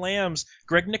Silence of the Lambs,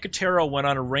 Greg Nicotero went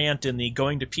on a rant in the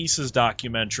Going to Pieces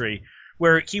documentary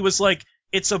where he was like,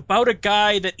 it's about a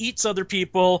guy that eats other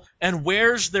people and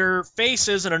wears their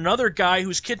faces, and another guy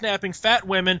who's kidnapping fat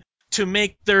women to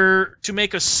make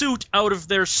a suit out of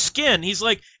their skin. He's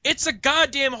like, it's a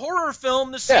goddamn horror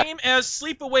film, the same as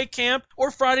Sleepaway Camp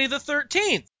or Friday the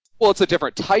 13th. Well, it's a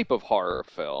different type of horror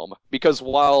film, because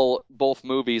while both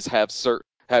movies have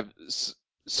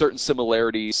certain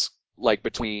similarities, like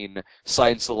between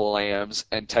Silence of the Lambs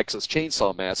and Texas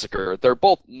Chainsaw Massacre, they're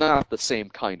both not the same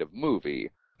kind of movie.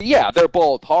 Yeah, they're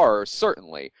both horror,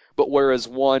 certainly, but whereas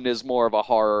one is more of a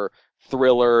horror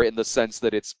thriller in the sense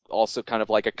that it's also kind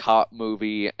of like a cop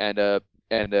movie and a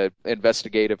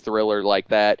investigative thriller like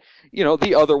that,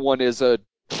 the other one is a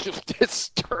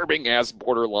disturbing ass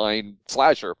borderline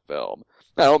slasher film.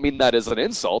 I don't mean that as an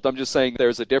insult. I'm just saying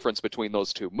there's a difference between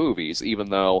those two movies,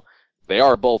 even though they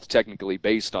are both technically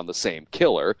based on the same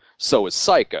killer. So is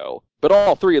Psycho. But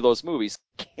all three of those movies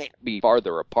can't be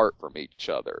farther apart from each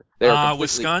other.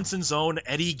 Wisconsin's own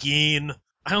Eddie Gein.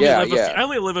 I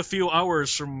only live a few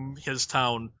hours from his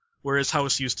town where his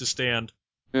house used to stand.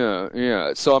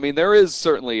 Yeah. So, I mean, there is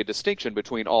certainly a distinction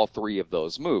between all three of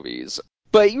those movies.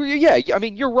 But, yeah, I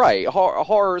mean, you're right.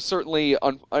 Horror certainly,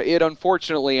 it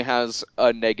unfortunately has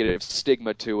a negative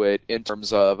stigma to it in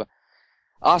terms of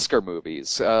Oscar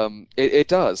movies. It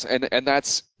does. And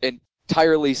that's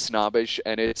entirely snobbish,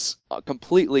 and it's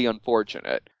completely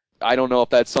unfortunate. I don't know if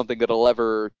that's something that'll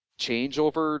ever change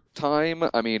over time.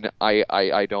 I mean,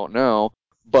 I don't know.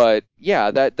 But,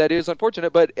 yeah, that is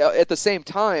unfortunate. But at the same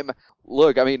time,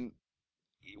 look, I mean,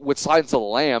 with Silence of the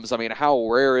Lambs, I mean, how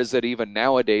rare is it even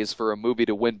nowadays for a movie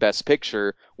to win Best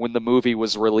Picture when the movie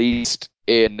was released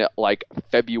in, like,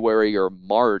 February or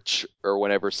March, or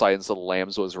whenever Silence of the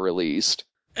Lambs was released?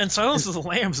 And Silence of the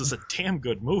Lambs is a damn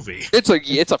good movie. It's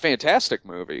a fantastic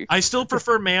movie. I still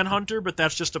prefer Manhunter, but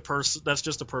that's just a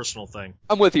personal thing.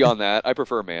 I'm with you on that. I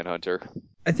prefer Manhunter.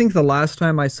 I think the last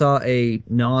time I saw a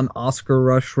non-Oscar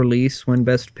rush release win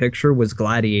Best Picture was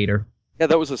Gladiator. Yeah,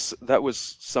 that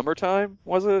was summertime,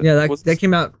 was it? Yeah, that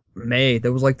came out May.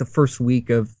 That was like the first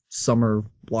week of summer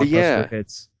blockbuster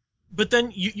hits. But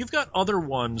then you've got other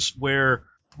ones where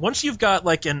once you've got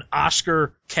like an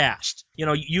Oscar cast,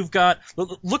 you've got,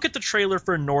 look at the trailer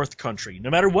for North Country. No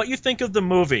matter what you think of the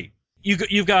movie,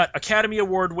 you've got Academy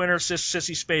Award winner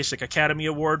Sissy Spacek, Academy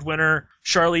Award winner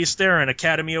Charlize Theron,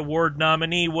 Academy Award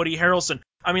nominee Woody Harrelson.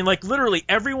 I mean, like, literally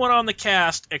everyone on the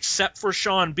cast except for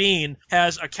Sean Bean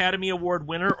has Academy Award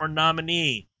winner or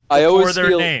nominee before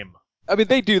their name. I mean,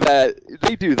 they do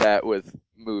that with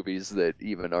movies that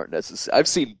even aren't necessary. I've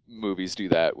seen movies do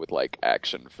that with, like,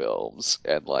 action films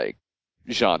and, like,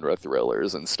 genre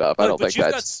thrillers and stuff. I don't think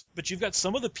that's... But you've got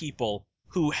some of the people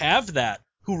who have that,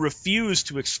 who refuse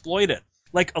to exploit it.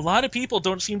 Like, a lot of people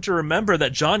don't seem to remember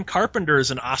that John Carpenter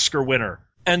is an Oscar winner.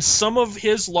 And some of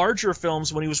his larger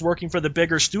films, when he was working for the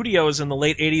bigger studios in the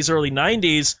late 80s, early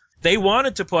 90s, they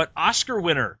wanted to put Oscar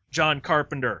winner John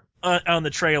Carpenter on the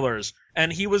trailers.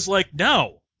 And he was like,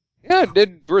 no. Yeah,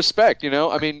 did respect,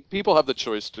 I mean, people have the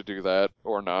choice to do that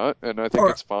or not, and I think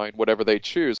it's fine, whatever they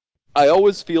choose. I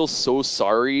always feel so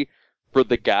sorry for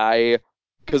the guy,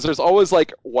 because there's always,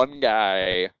 like, one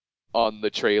guy on the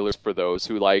trailers for those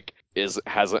who, like,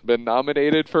 hasn't been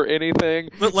nominated for anything.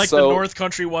 But like the North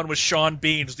Country one with Sean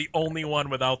Bean is the only one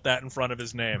without that in front of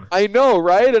his name. I know,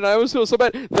 right? And I always feel so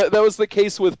bad. That was the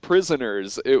case with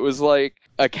Prisoners. It was like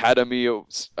Academy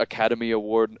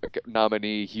Award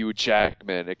nominee Hugh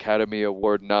Jackman, Academy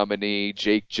Award nominee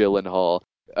Jake Gyllenhaal,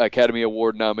 Academy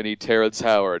Award nominee Terrence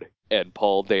Howard, and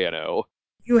Paul Dano.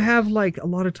 You have, like, a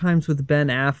lot of times with Ben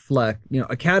Affleck,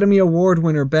 Academy Award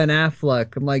winner Ben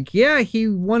Affleck. I'm like, yeah, he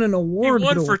won an award. He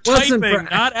won for typing,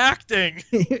 not acting.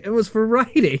 It was for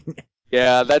writing.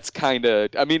 Yeah, that's kind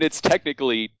of, I mean, it's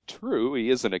technically true.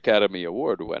 He is an Academy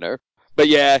Award winner. But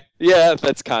yeah,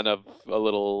 that's kind of a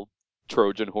little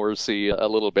Trojan horsey a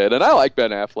little bit. And I like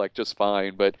Ben Affleck just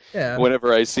fine, but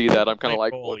whenever I see that, I'm kind of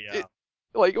like, well,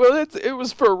 it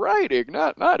was for writing,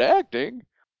 not acting.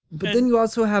 But then you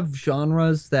also have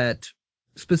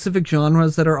specific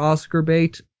genres that are Oscar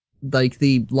bait. Like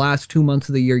the last 2 months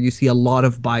of the year, you see a lot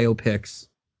of biopics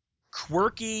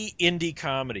quirky indie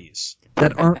comedies.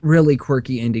 that aren't really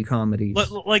quirky indie comedies.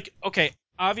 Like, okay,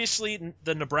 obviously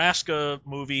the Nebraska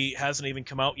movie hasn't even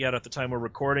come out yet at the time we're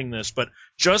recording this, but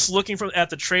just looking at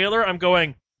the trailer, I'm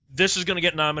going, this is going to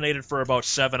get nominated for about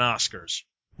 7 Oscars.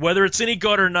 Whether it's any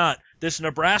good or not, this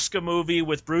Nebraska movie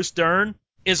with Bruce Dern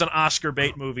is an Oscar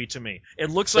bait movie to me. It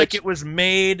looks like it was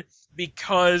made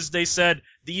because they said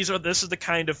this is the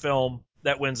kind of film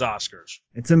that wins Oscars.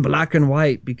 It's in black and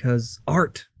white because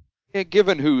art. Yeah,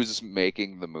 given who's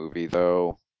making the movie,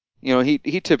 though, you know, he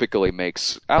typically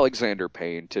makes, Alexander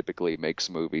Payne typically makes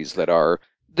movies that are,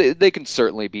 they can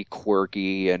certainly be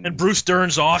quirky And Bruce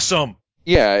Dern's awesome.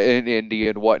 Yeah, and indie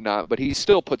and whatnot, but he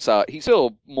still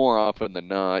more often than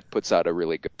not puts out a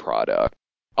really good product.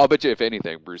 I'll bet you if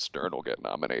anything, Bruce Dern will get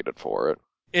nominated for it.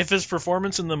 If his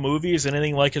performance in the movie is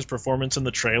anything like his performance in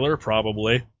the trailer,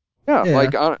 probably. Yeah.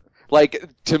 Like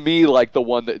to me, like the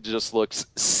one that just looks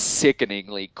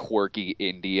sickeningly quirky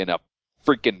indie in a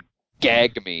freaking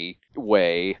gag me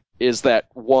way is that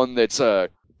one that's a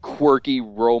quirky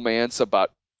romance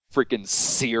about freaking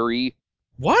Siri.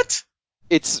 What?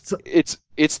 It's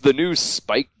the new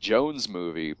Spike Jonze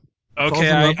movie.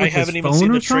 Okay, I haven't even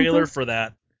seen the trailer for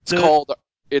that. It's called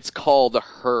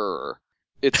Her.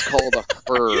 It's called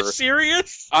Her. Are you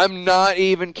serious? I'm not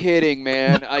even kidding,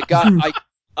 man.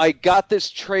 I got this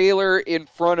trailer in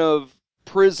front of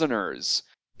Prisoners.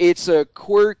 It's a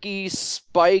quirky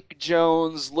Spike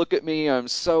Jonze, look at me, I'm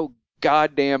so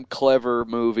goddamn clever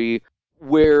movie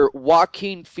where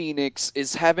Joaquin Phoenix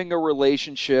is having a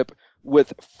relationship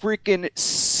with freaking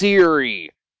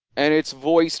Siri, and it's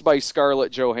voiced by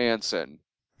Scarlett Johansson.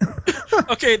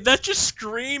 Okay, that just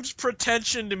screams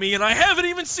pretension to me, and I haven't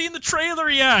even seen the trailer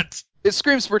yet. It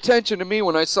screams pretension to me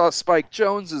when I saw Spike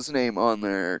Jonze's name on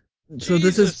there. So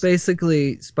this is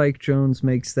basically Spike Jonze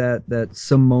makes that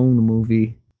Simone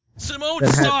movie. Simone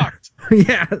sucked.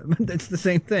 Yeah, it's the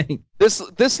same thing.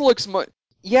 This looks much.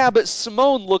 Yeah, but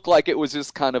Simone looked like it was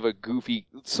just kind of a goofy.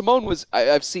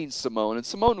 I've seen Simone, and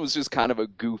Simone was just kind of a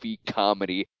goofy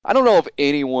comedy. I don't know if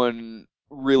anyone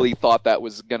really thought that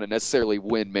was going to necessarily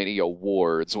win many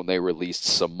awards when they released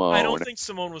Simone. I don't think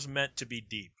Simone was meant to be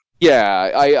deep.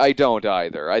 Yeah, I don't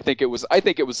either. I think it was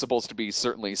supposed to be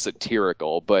certainly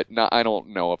satirical, but I don't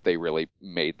know if they really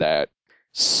made that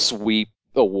sweep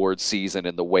award season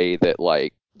in the way that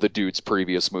like the dude's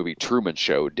previous movie Truman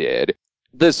Show did.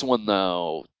 This one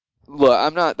though, look,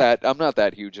 I'm not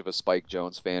that huge of a Spike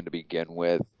Jonze fan to begin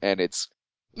with, and it's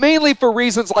mainly for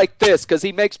reasons like this, because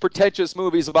he makes pretentious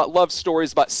movies about love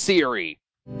stories about Siri.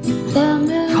 Falling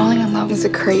in love is a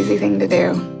crazy thing to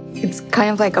do. It's kind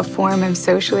of like a form of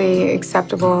socially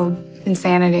acceptable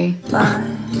insanity.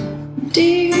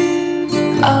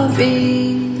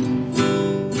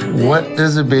 What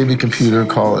does a baby computer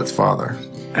call its father?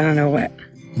 I don't know what.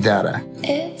 Data.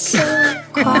 It's so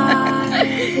quiet,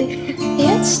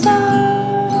 yet starry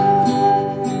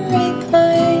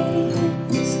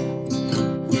place.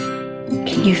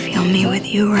 Can you feel me with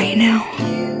you right now?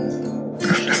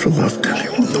 I've never loved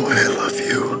anyone the way I love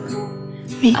you.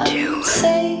 Me too.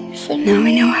 Now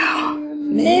we know how.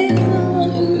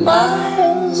 Million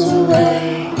miles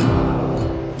away.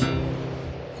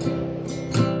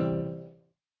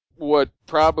 What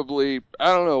probably,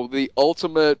 I don't know, the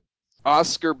ultimate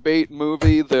Oscar bait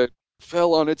movie that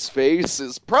fell on its face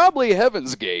is probably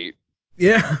Heaven's Gate.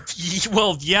 Yeah.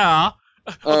 Well, yeah.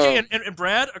 Okay, and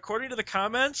Brad, according to the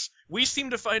comments, we seem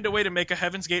to find a way to make a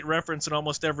Heaven's Gate reference in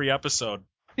almost every episode.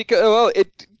 Because, well,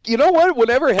 you know what?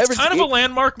 Whenever It's Heaven's kind Gate, of a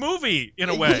landmark movie, in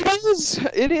a way.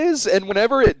 It is, and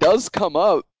whenever it does come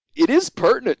up, it is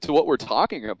pertinent to what we're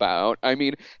talking about. I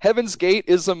mean, Heaven's Gate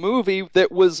is a movie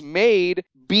that was made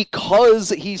because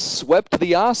he swept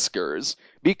the Oscars.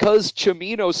 Because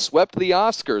Cimino swept the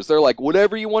Oscars. They're like,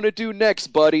 whatever you want to do next,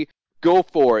 buddy, go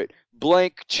for it.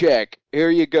 Blank check. Here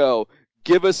you go.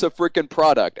 Give us a freaking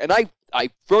product. And I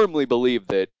firmly believe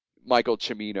that Michael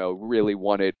Cimino really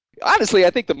wanted. Honestly, I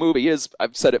think the movie is.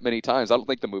 I've said it many times. I don't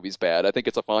think the movie's bad. I think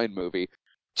it's a fine movie.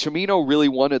 Cimino really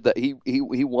wanted that. He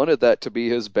wanted that to be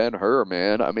his Ben-Hur,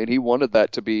 man. I mean, he wanted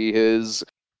that to be his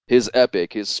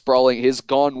epic, his sprawling, his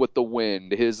Gone with the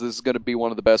Wind. This is going to be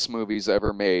one of the best movies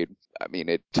ever made. I mean,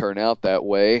 it turned out that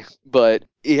way. But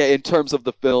yeah, in terms of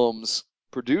the film's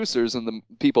producers and the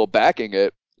people backing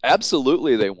it,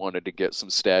 absolutely they wanted to get some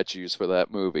statues for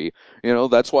that movie. You know,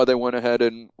 that's why they went ahead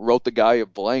and wrote the guy a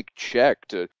blank check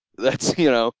to. That's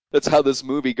how this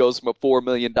movie goes from a $4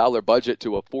 million budget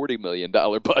to a $40 million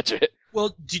budget.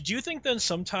 Well, did you think then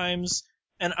sometimes,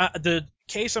 and the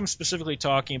case I'm specifically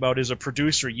talking about is a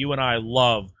producer you and I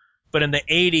love, but in the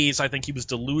 80s, I think he was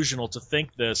delusional to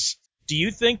think this. Do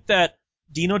you think that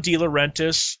Dino De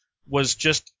Laurentiis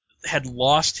had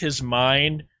lost his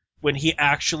mind when he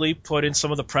actually put in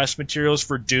some of the press materials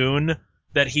for Dune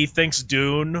that he thinks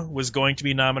Dune was going to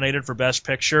be nominated for Best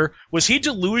Picture? Was he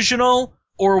delusional,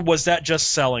 or was that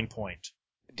just selling point?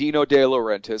 Dino De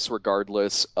Laurentiis,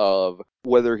 regardless of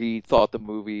whether he thought the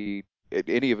movie,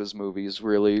 any of his movies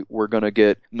really, were going to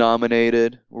get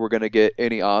nominated, were going to get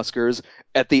any Oscars,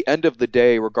 at the end of the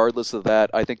day, regardless of that,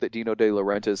 I think that Dino De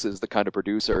Laurentiis is the kind of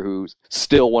producer who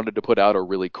still wanted to put out a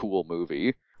really cool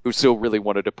movie, who still really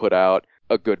wanted to put out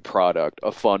a good product,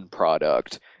 a fun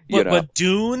product. But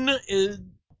Dune,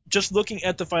 just looking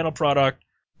at the final product,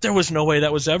 there was no way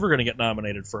that was ever going to get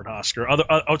nominated for an Oscar,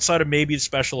 outside of maybe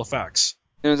special effects.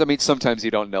 I mean, sometimes you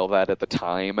don't know that at the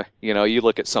time. You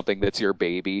look at something that's your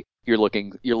baby. You're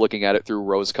looking at it through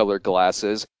rose-colored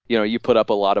glasses. You put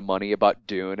up a lot of money about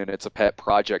Dune, and it's a pet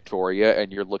project for you,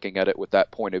 and you're looking at it with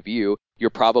that point of view. You're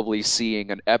probably seeing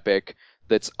an epic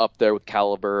that's up there with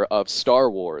caliber of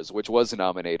Star Wars, which was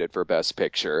nominated for Best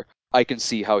Picture. I can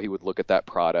see how he would look at that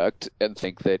product and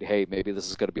think that, hey, maybe this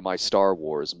is going to be my Star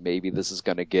Wars. Maybe this is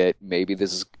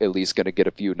at least going to get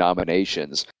a few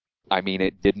nominations. I mean,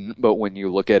 it didn't, but when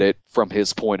you look at it from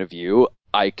his point of view,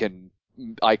 I can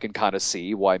kind of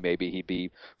see why maybe he'd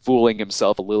be fooling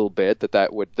himself a little bit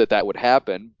that would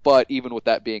happen. But even with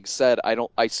that being said,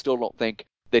 I still don't think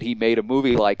that he made a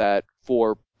movie like that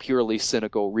for purely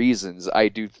cynical reasons. I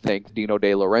do think Dino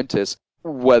De Laurentiis,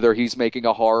 whether he's making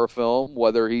a horror film,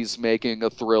 whether he's making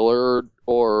a thriller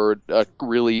or a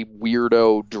really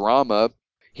weirdo drama,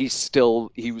 he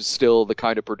was still the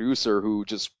kind of producer who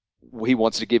he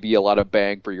wants to give you a lot of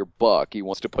bang for your buck. He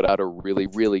wants to put out a really,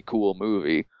 really cool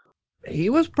movie. He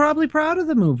was probably proud of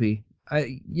the movie.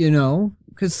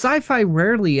 Because sci-fi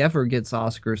rarely ever gets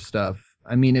Oscar stuff.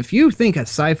 I mean, if you think a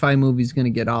sci-fi movie's going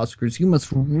to get Oscars, you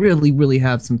must really, really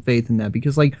have some faith in that.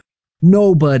 Because,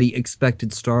 nobody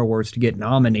expected Star Wars to get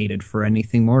nominated for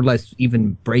anything, more or less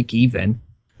even break even.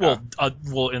 Well,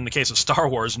 in the case of Star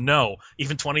Wars, no.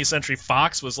 Even 20th Century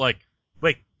Fox was like,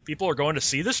 wait, people are going to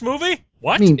see this movie?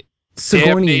 What? I mean,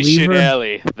 Sigourney Weaver.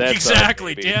 Alley.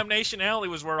 Exactly. Damnation Alley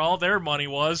was where all their money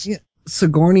was. Yeah.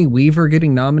 Sigourney Weaver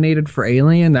getting nominated for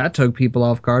Alien, that took people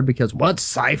off guard because what,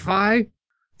 sci-fi?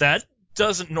 That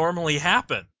doesn't normally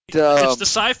happen. It's the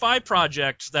sci-fi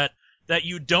projects that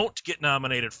you don't get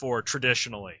nominated for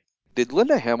traditionally. Did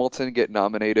Linda Hamilton get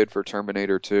nominated for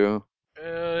Terminator 2?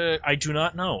 I do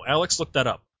not know. Alex, look that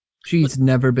up. She's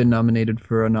never been nominated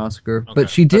for an Oscar, but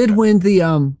she did win the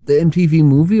MTV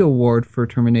Movie Award for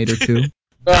Terminator 2.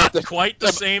 Not quite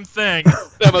the same thing.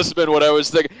 That must have been what I was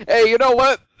thinking. Hey, you know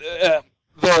what?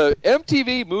 The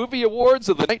MTV Movie Awards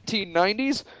of the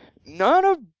 1990s, not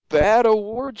a bad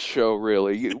award show,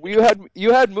 really.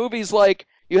 You had movies like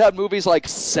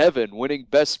Seven winning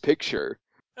Best Picture.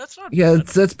 That's not. Yeah, bad.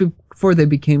 that's before they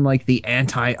became like the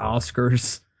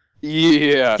anti-Oscars.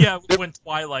 Yeah. Yeah, when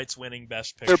Twilight's winning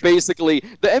Best Picture. They're basically,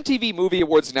 the MTV Movie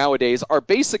Awards nowadays are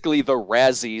basically the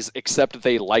Razzies, except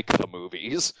they like the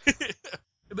movies.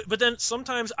 But then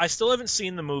sometimes I still haven't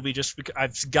seen the movie just because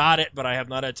I've got it, but I have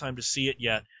not had time to see it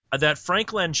yet. That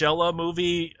Frank Langella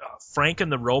movie, Frank and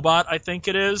the Robot, I think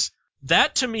it is,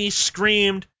 that to me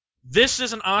screamed, this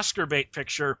is an Oscar bait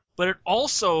picture, but it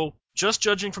also, just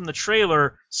judging from the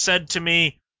trailer, said to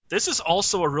me, this is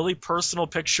also a really personal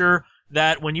picture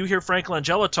that when you hear Frank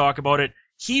Langella talk about it,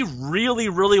 he really,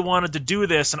 really wanted to do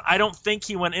this, and I don't think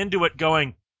he went into it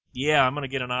going, yeah, I'm going to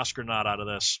get an Oscar nod out of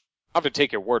this. I'll have to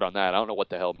take your word on that. I don't know what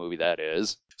the hell movie that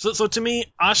is. So to me,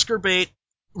 Oscar bait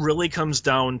really comes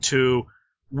down to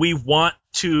we want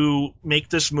to make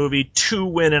this movie to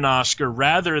win an Oscar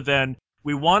rather than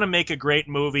we want to make a great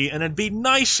movie and it'd be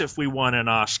nice if we won an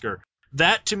Oscar.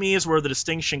 That to me is where the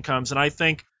distinction comes, and I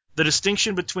think the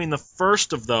distinction between the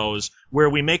first of those, where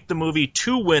we make the movie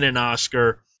to win an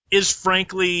Oscar, is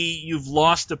frankly you've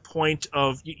lost a point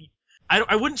of.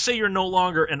 I wouldn't say you're no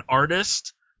longer an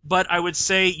artist, but I would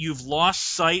say you've lost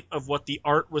sight of what the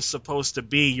art was supposed to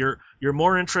be. You're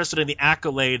more interested in the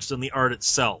accolades than the art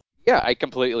itself. Yeah, I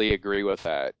completely agree with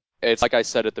that. It's like I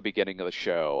said at the beginning of the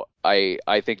show. I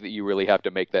think that you really have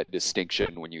to make that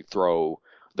distinction when you throw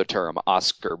the term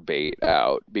Oscar bait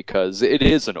out, because it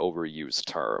is an overused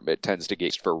term. It tends to get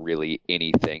used for really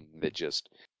anything that just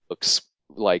looks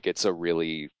like it's a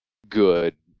really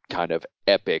good kind of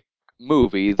epic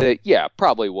movie that, yeah,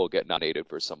 probably will get nominated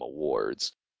for some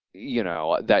awards.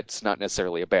 That's not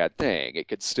necessarily a bad thing. It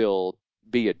could still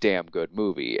be a damn good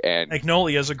movie. And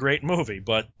Magnolia is a great movie,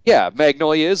 but yeah,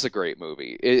 Magnolia is a great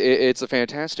movie. It's a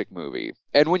fantastic movie.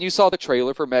 And when you saw the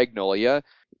trailer for Magnolia,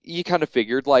 you kind of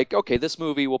figured, like, okay, this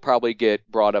movie will probably get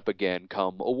brought up again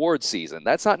come award season.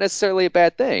 That's not necessarily a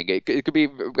bad thing. It could be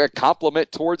a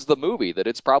compliment towards the movie that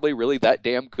it's probably really that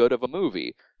damn good of a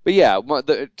movie. But yeah,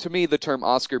 to me, the term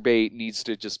Oscar bait needs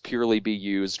to just purely be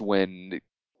used when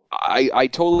I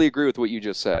totally agree with what you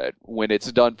just said. When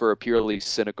it's done for a purely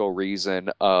cynical reason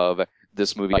of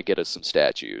this movie might get us some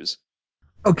statues.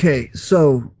 Okay,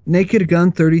 so Naked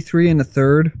Gun 33 and a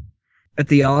third at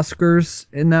the Oscars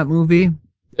in that movie.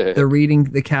 They're reading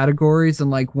the categories, and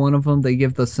like one of them, they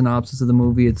give the synopsis of the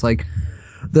movie. It's like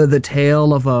the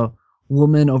tale of a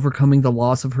woman overcoming the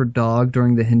loss of her dog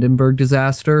during the Hindenburg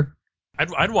disaster.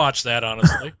 I'd watch that,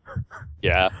 honestly.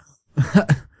 Yeah.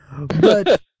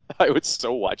 But I would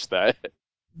so watch that.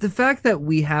 the fact that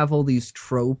we have all these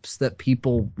tropes that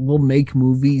people will make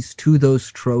movies to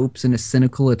those tropes in a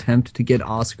cynical attempt to get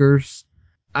Oscars,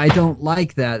 I don't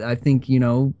like that. I think,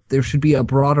 there should be a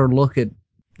broader look at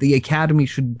the Academy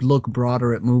should look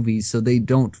broader at movies so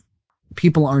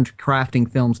people aren't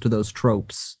crafting films to those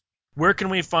tropes. Where can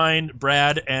we find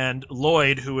Brad and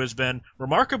Lloyd, who has been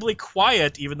remarkably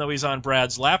quiet even though he's on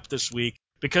Brad's lap this week?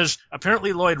 Because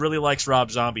apparently Lloyd really likes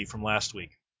Rob Zombie from last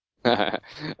week. You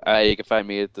can find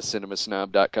me at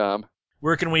thecinemasnob.com.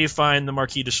 Where can we find the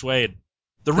Marquis de Suede?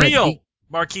 The real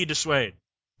Marquis de Suede.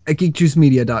 At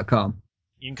geekjuicemedia.com.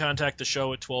 You can contact the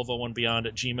show at 1201beyond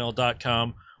at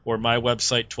gmail.com or my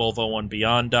website,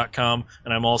 1201beyond.com,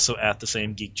 and I'm also at the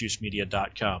same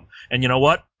geekjuicemedia.com. And you know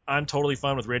what? I'm totally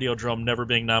fine with Radiodrome never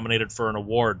being nominated for an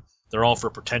award. They're all for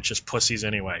pretentious pussies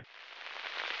anyway.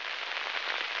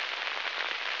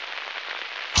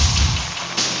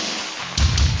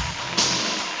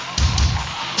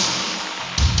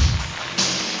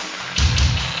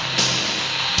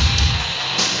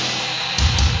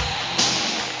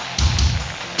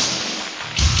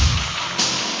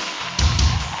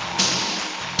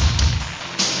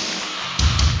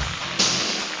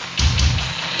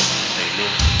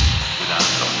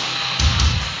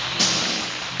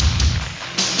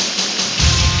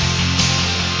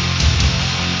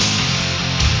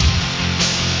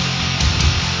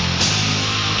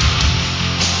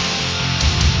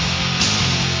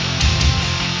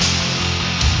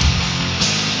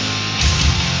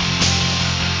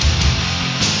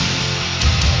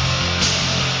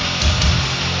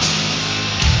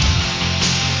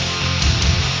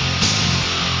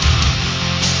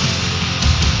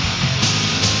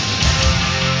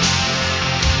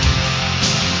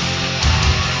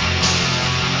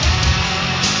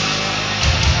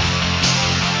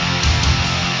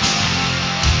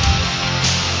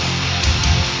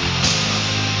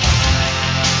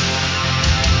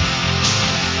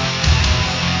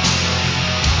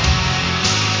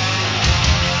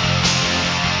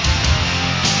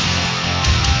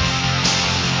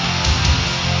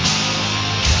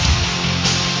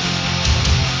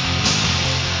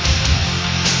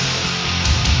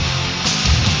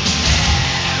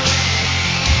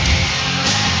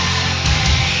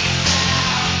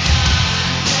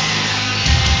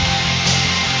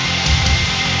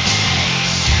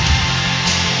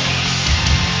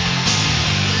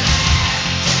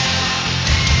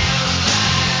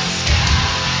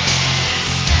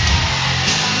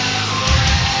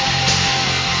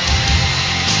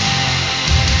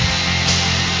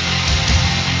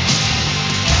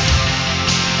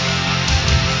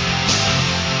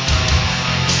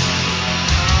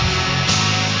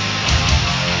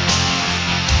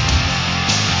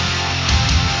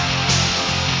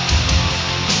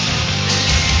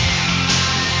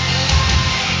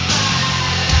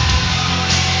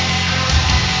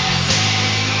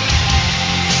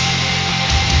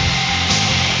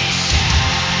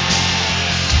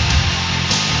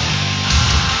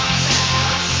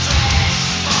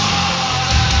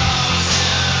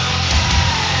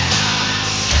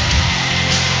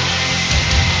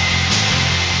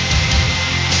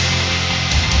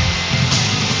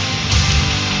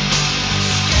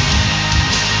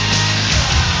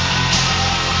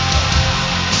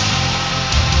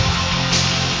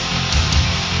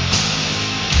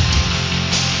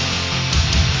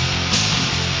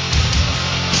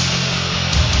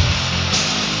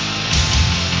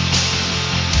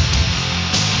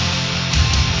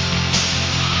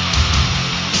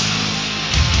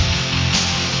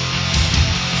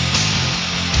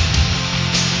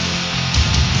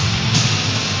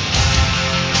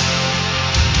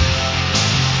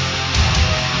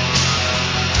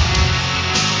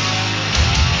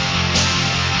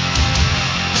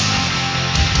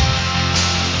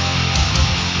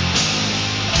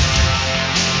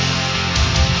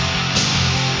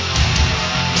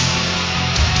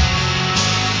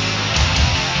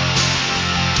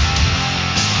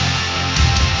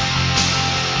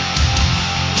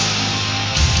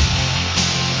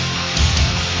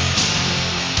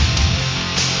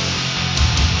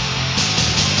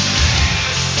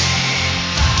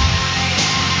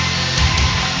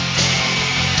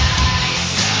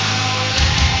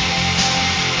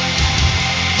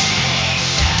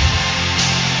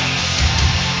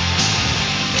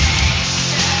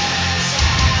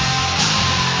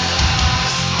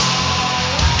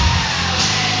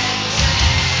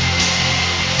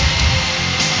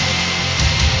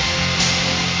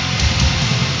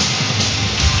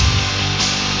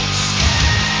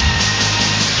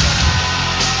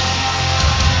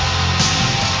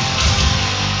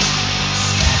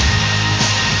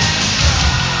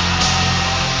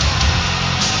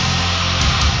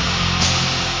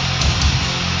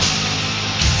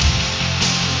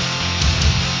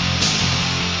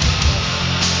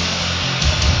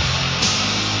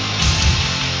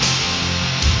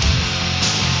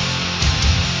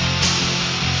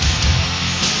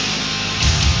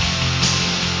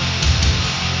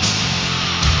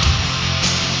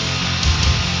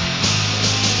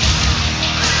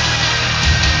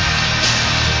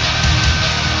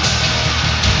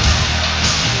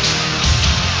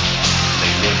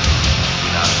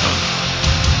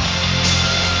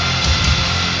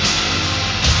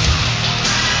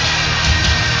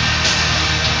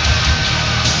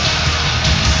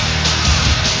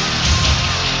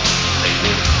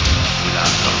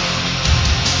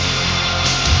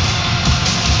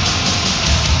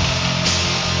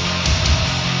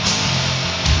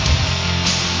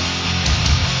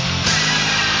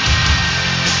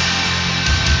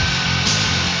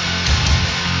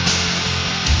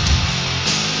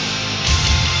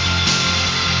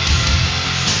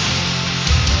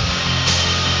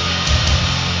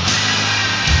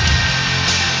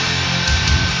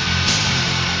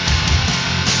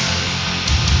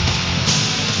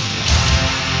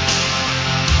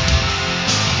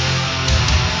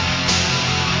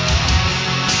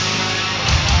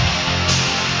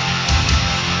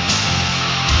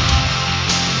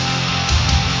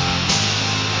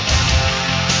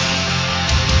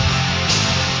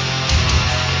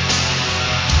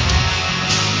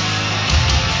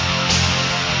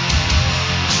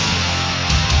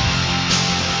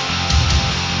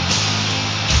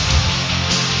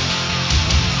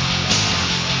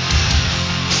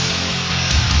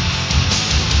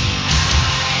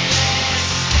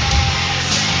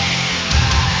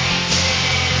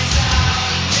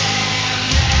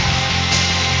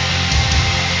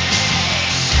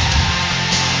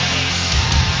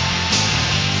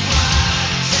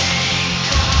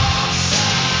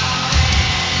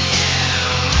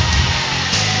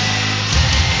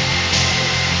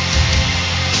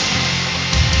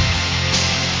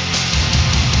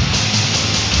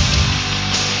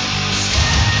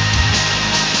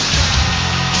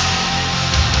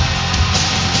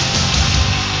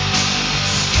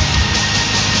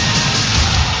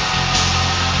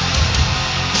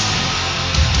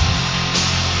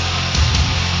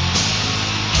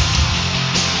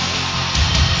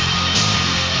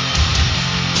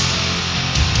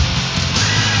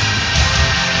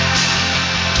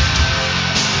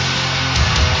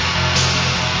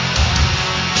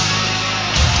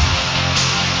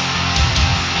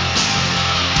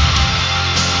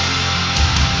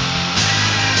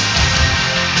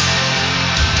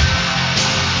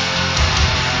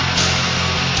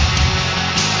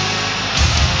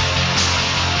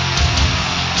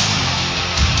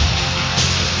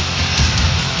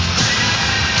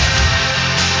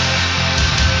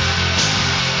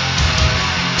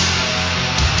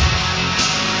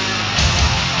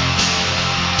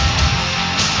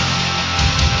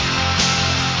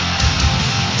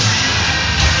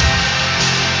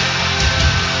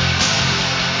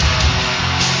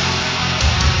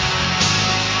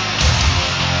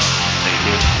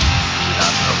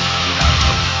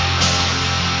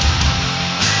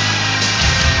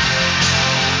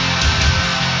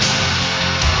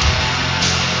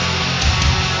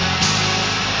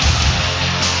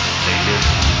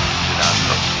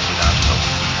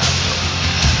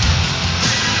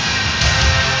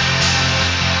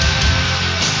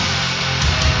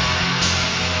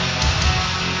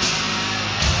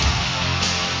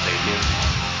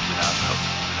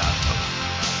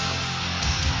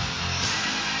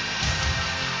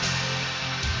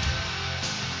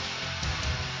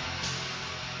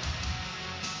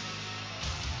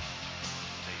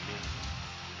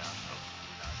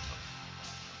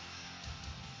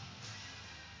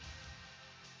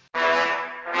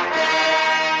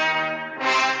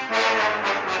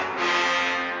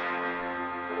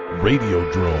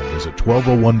 Film is a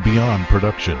 1201 Beyond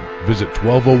production. Visit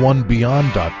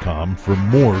 1201beyond.com for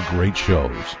more great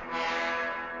shows.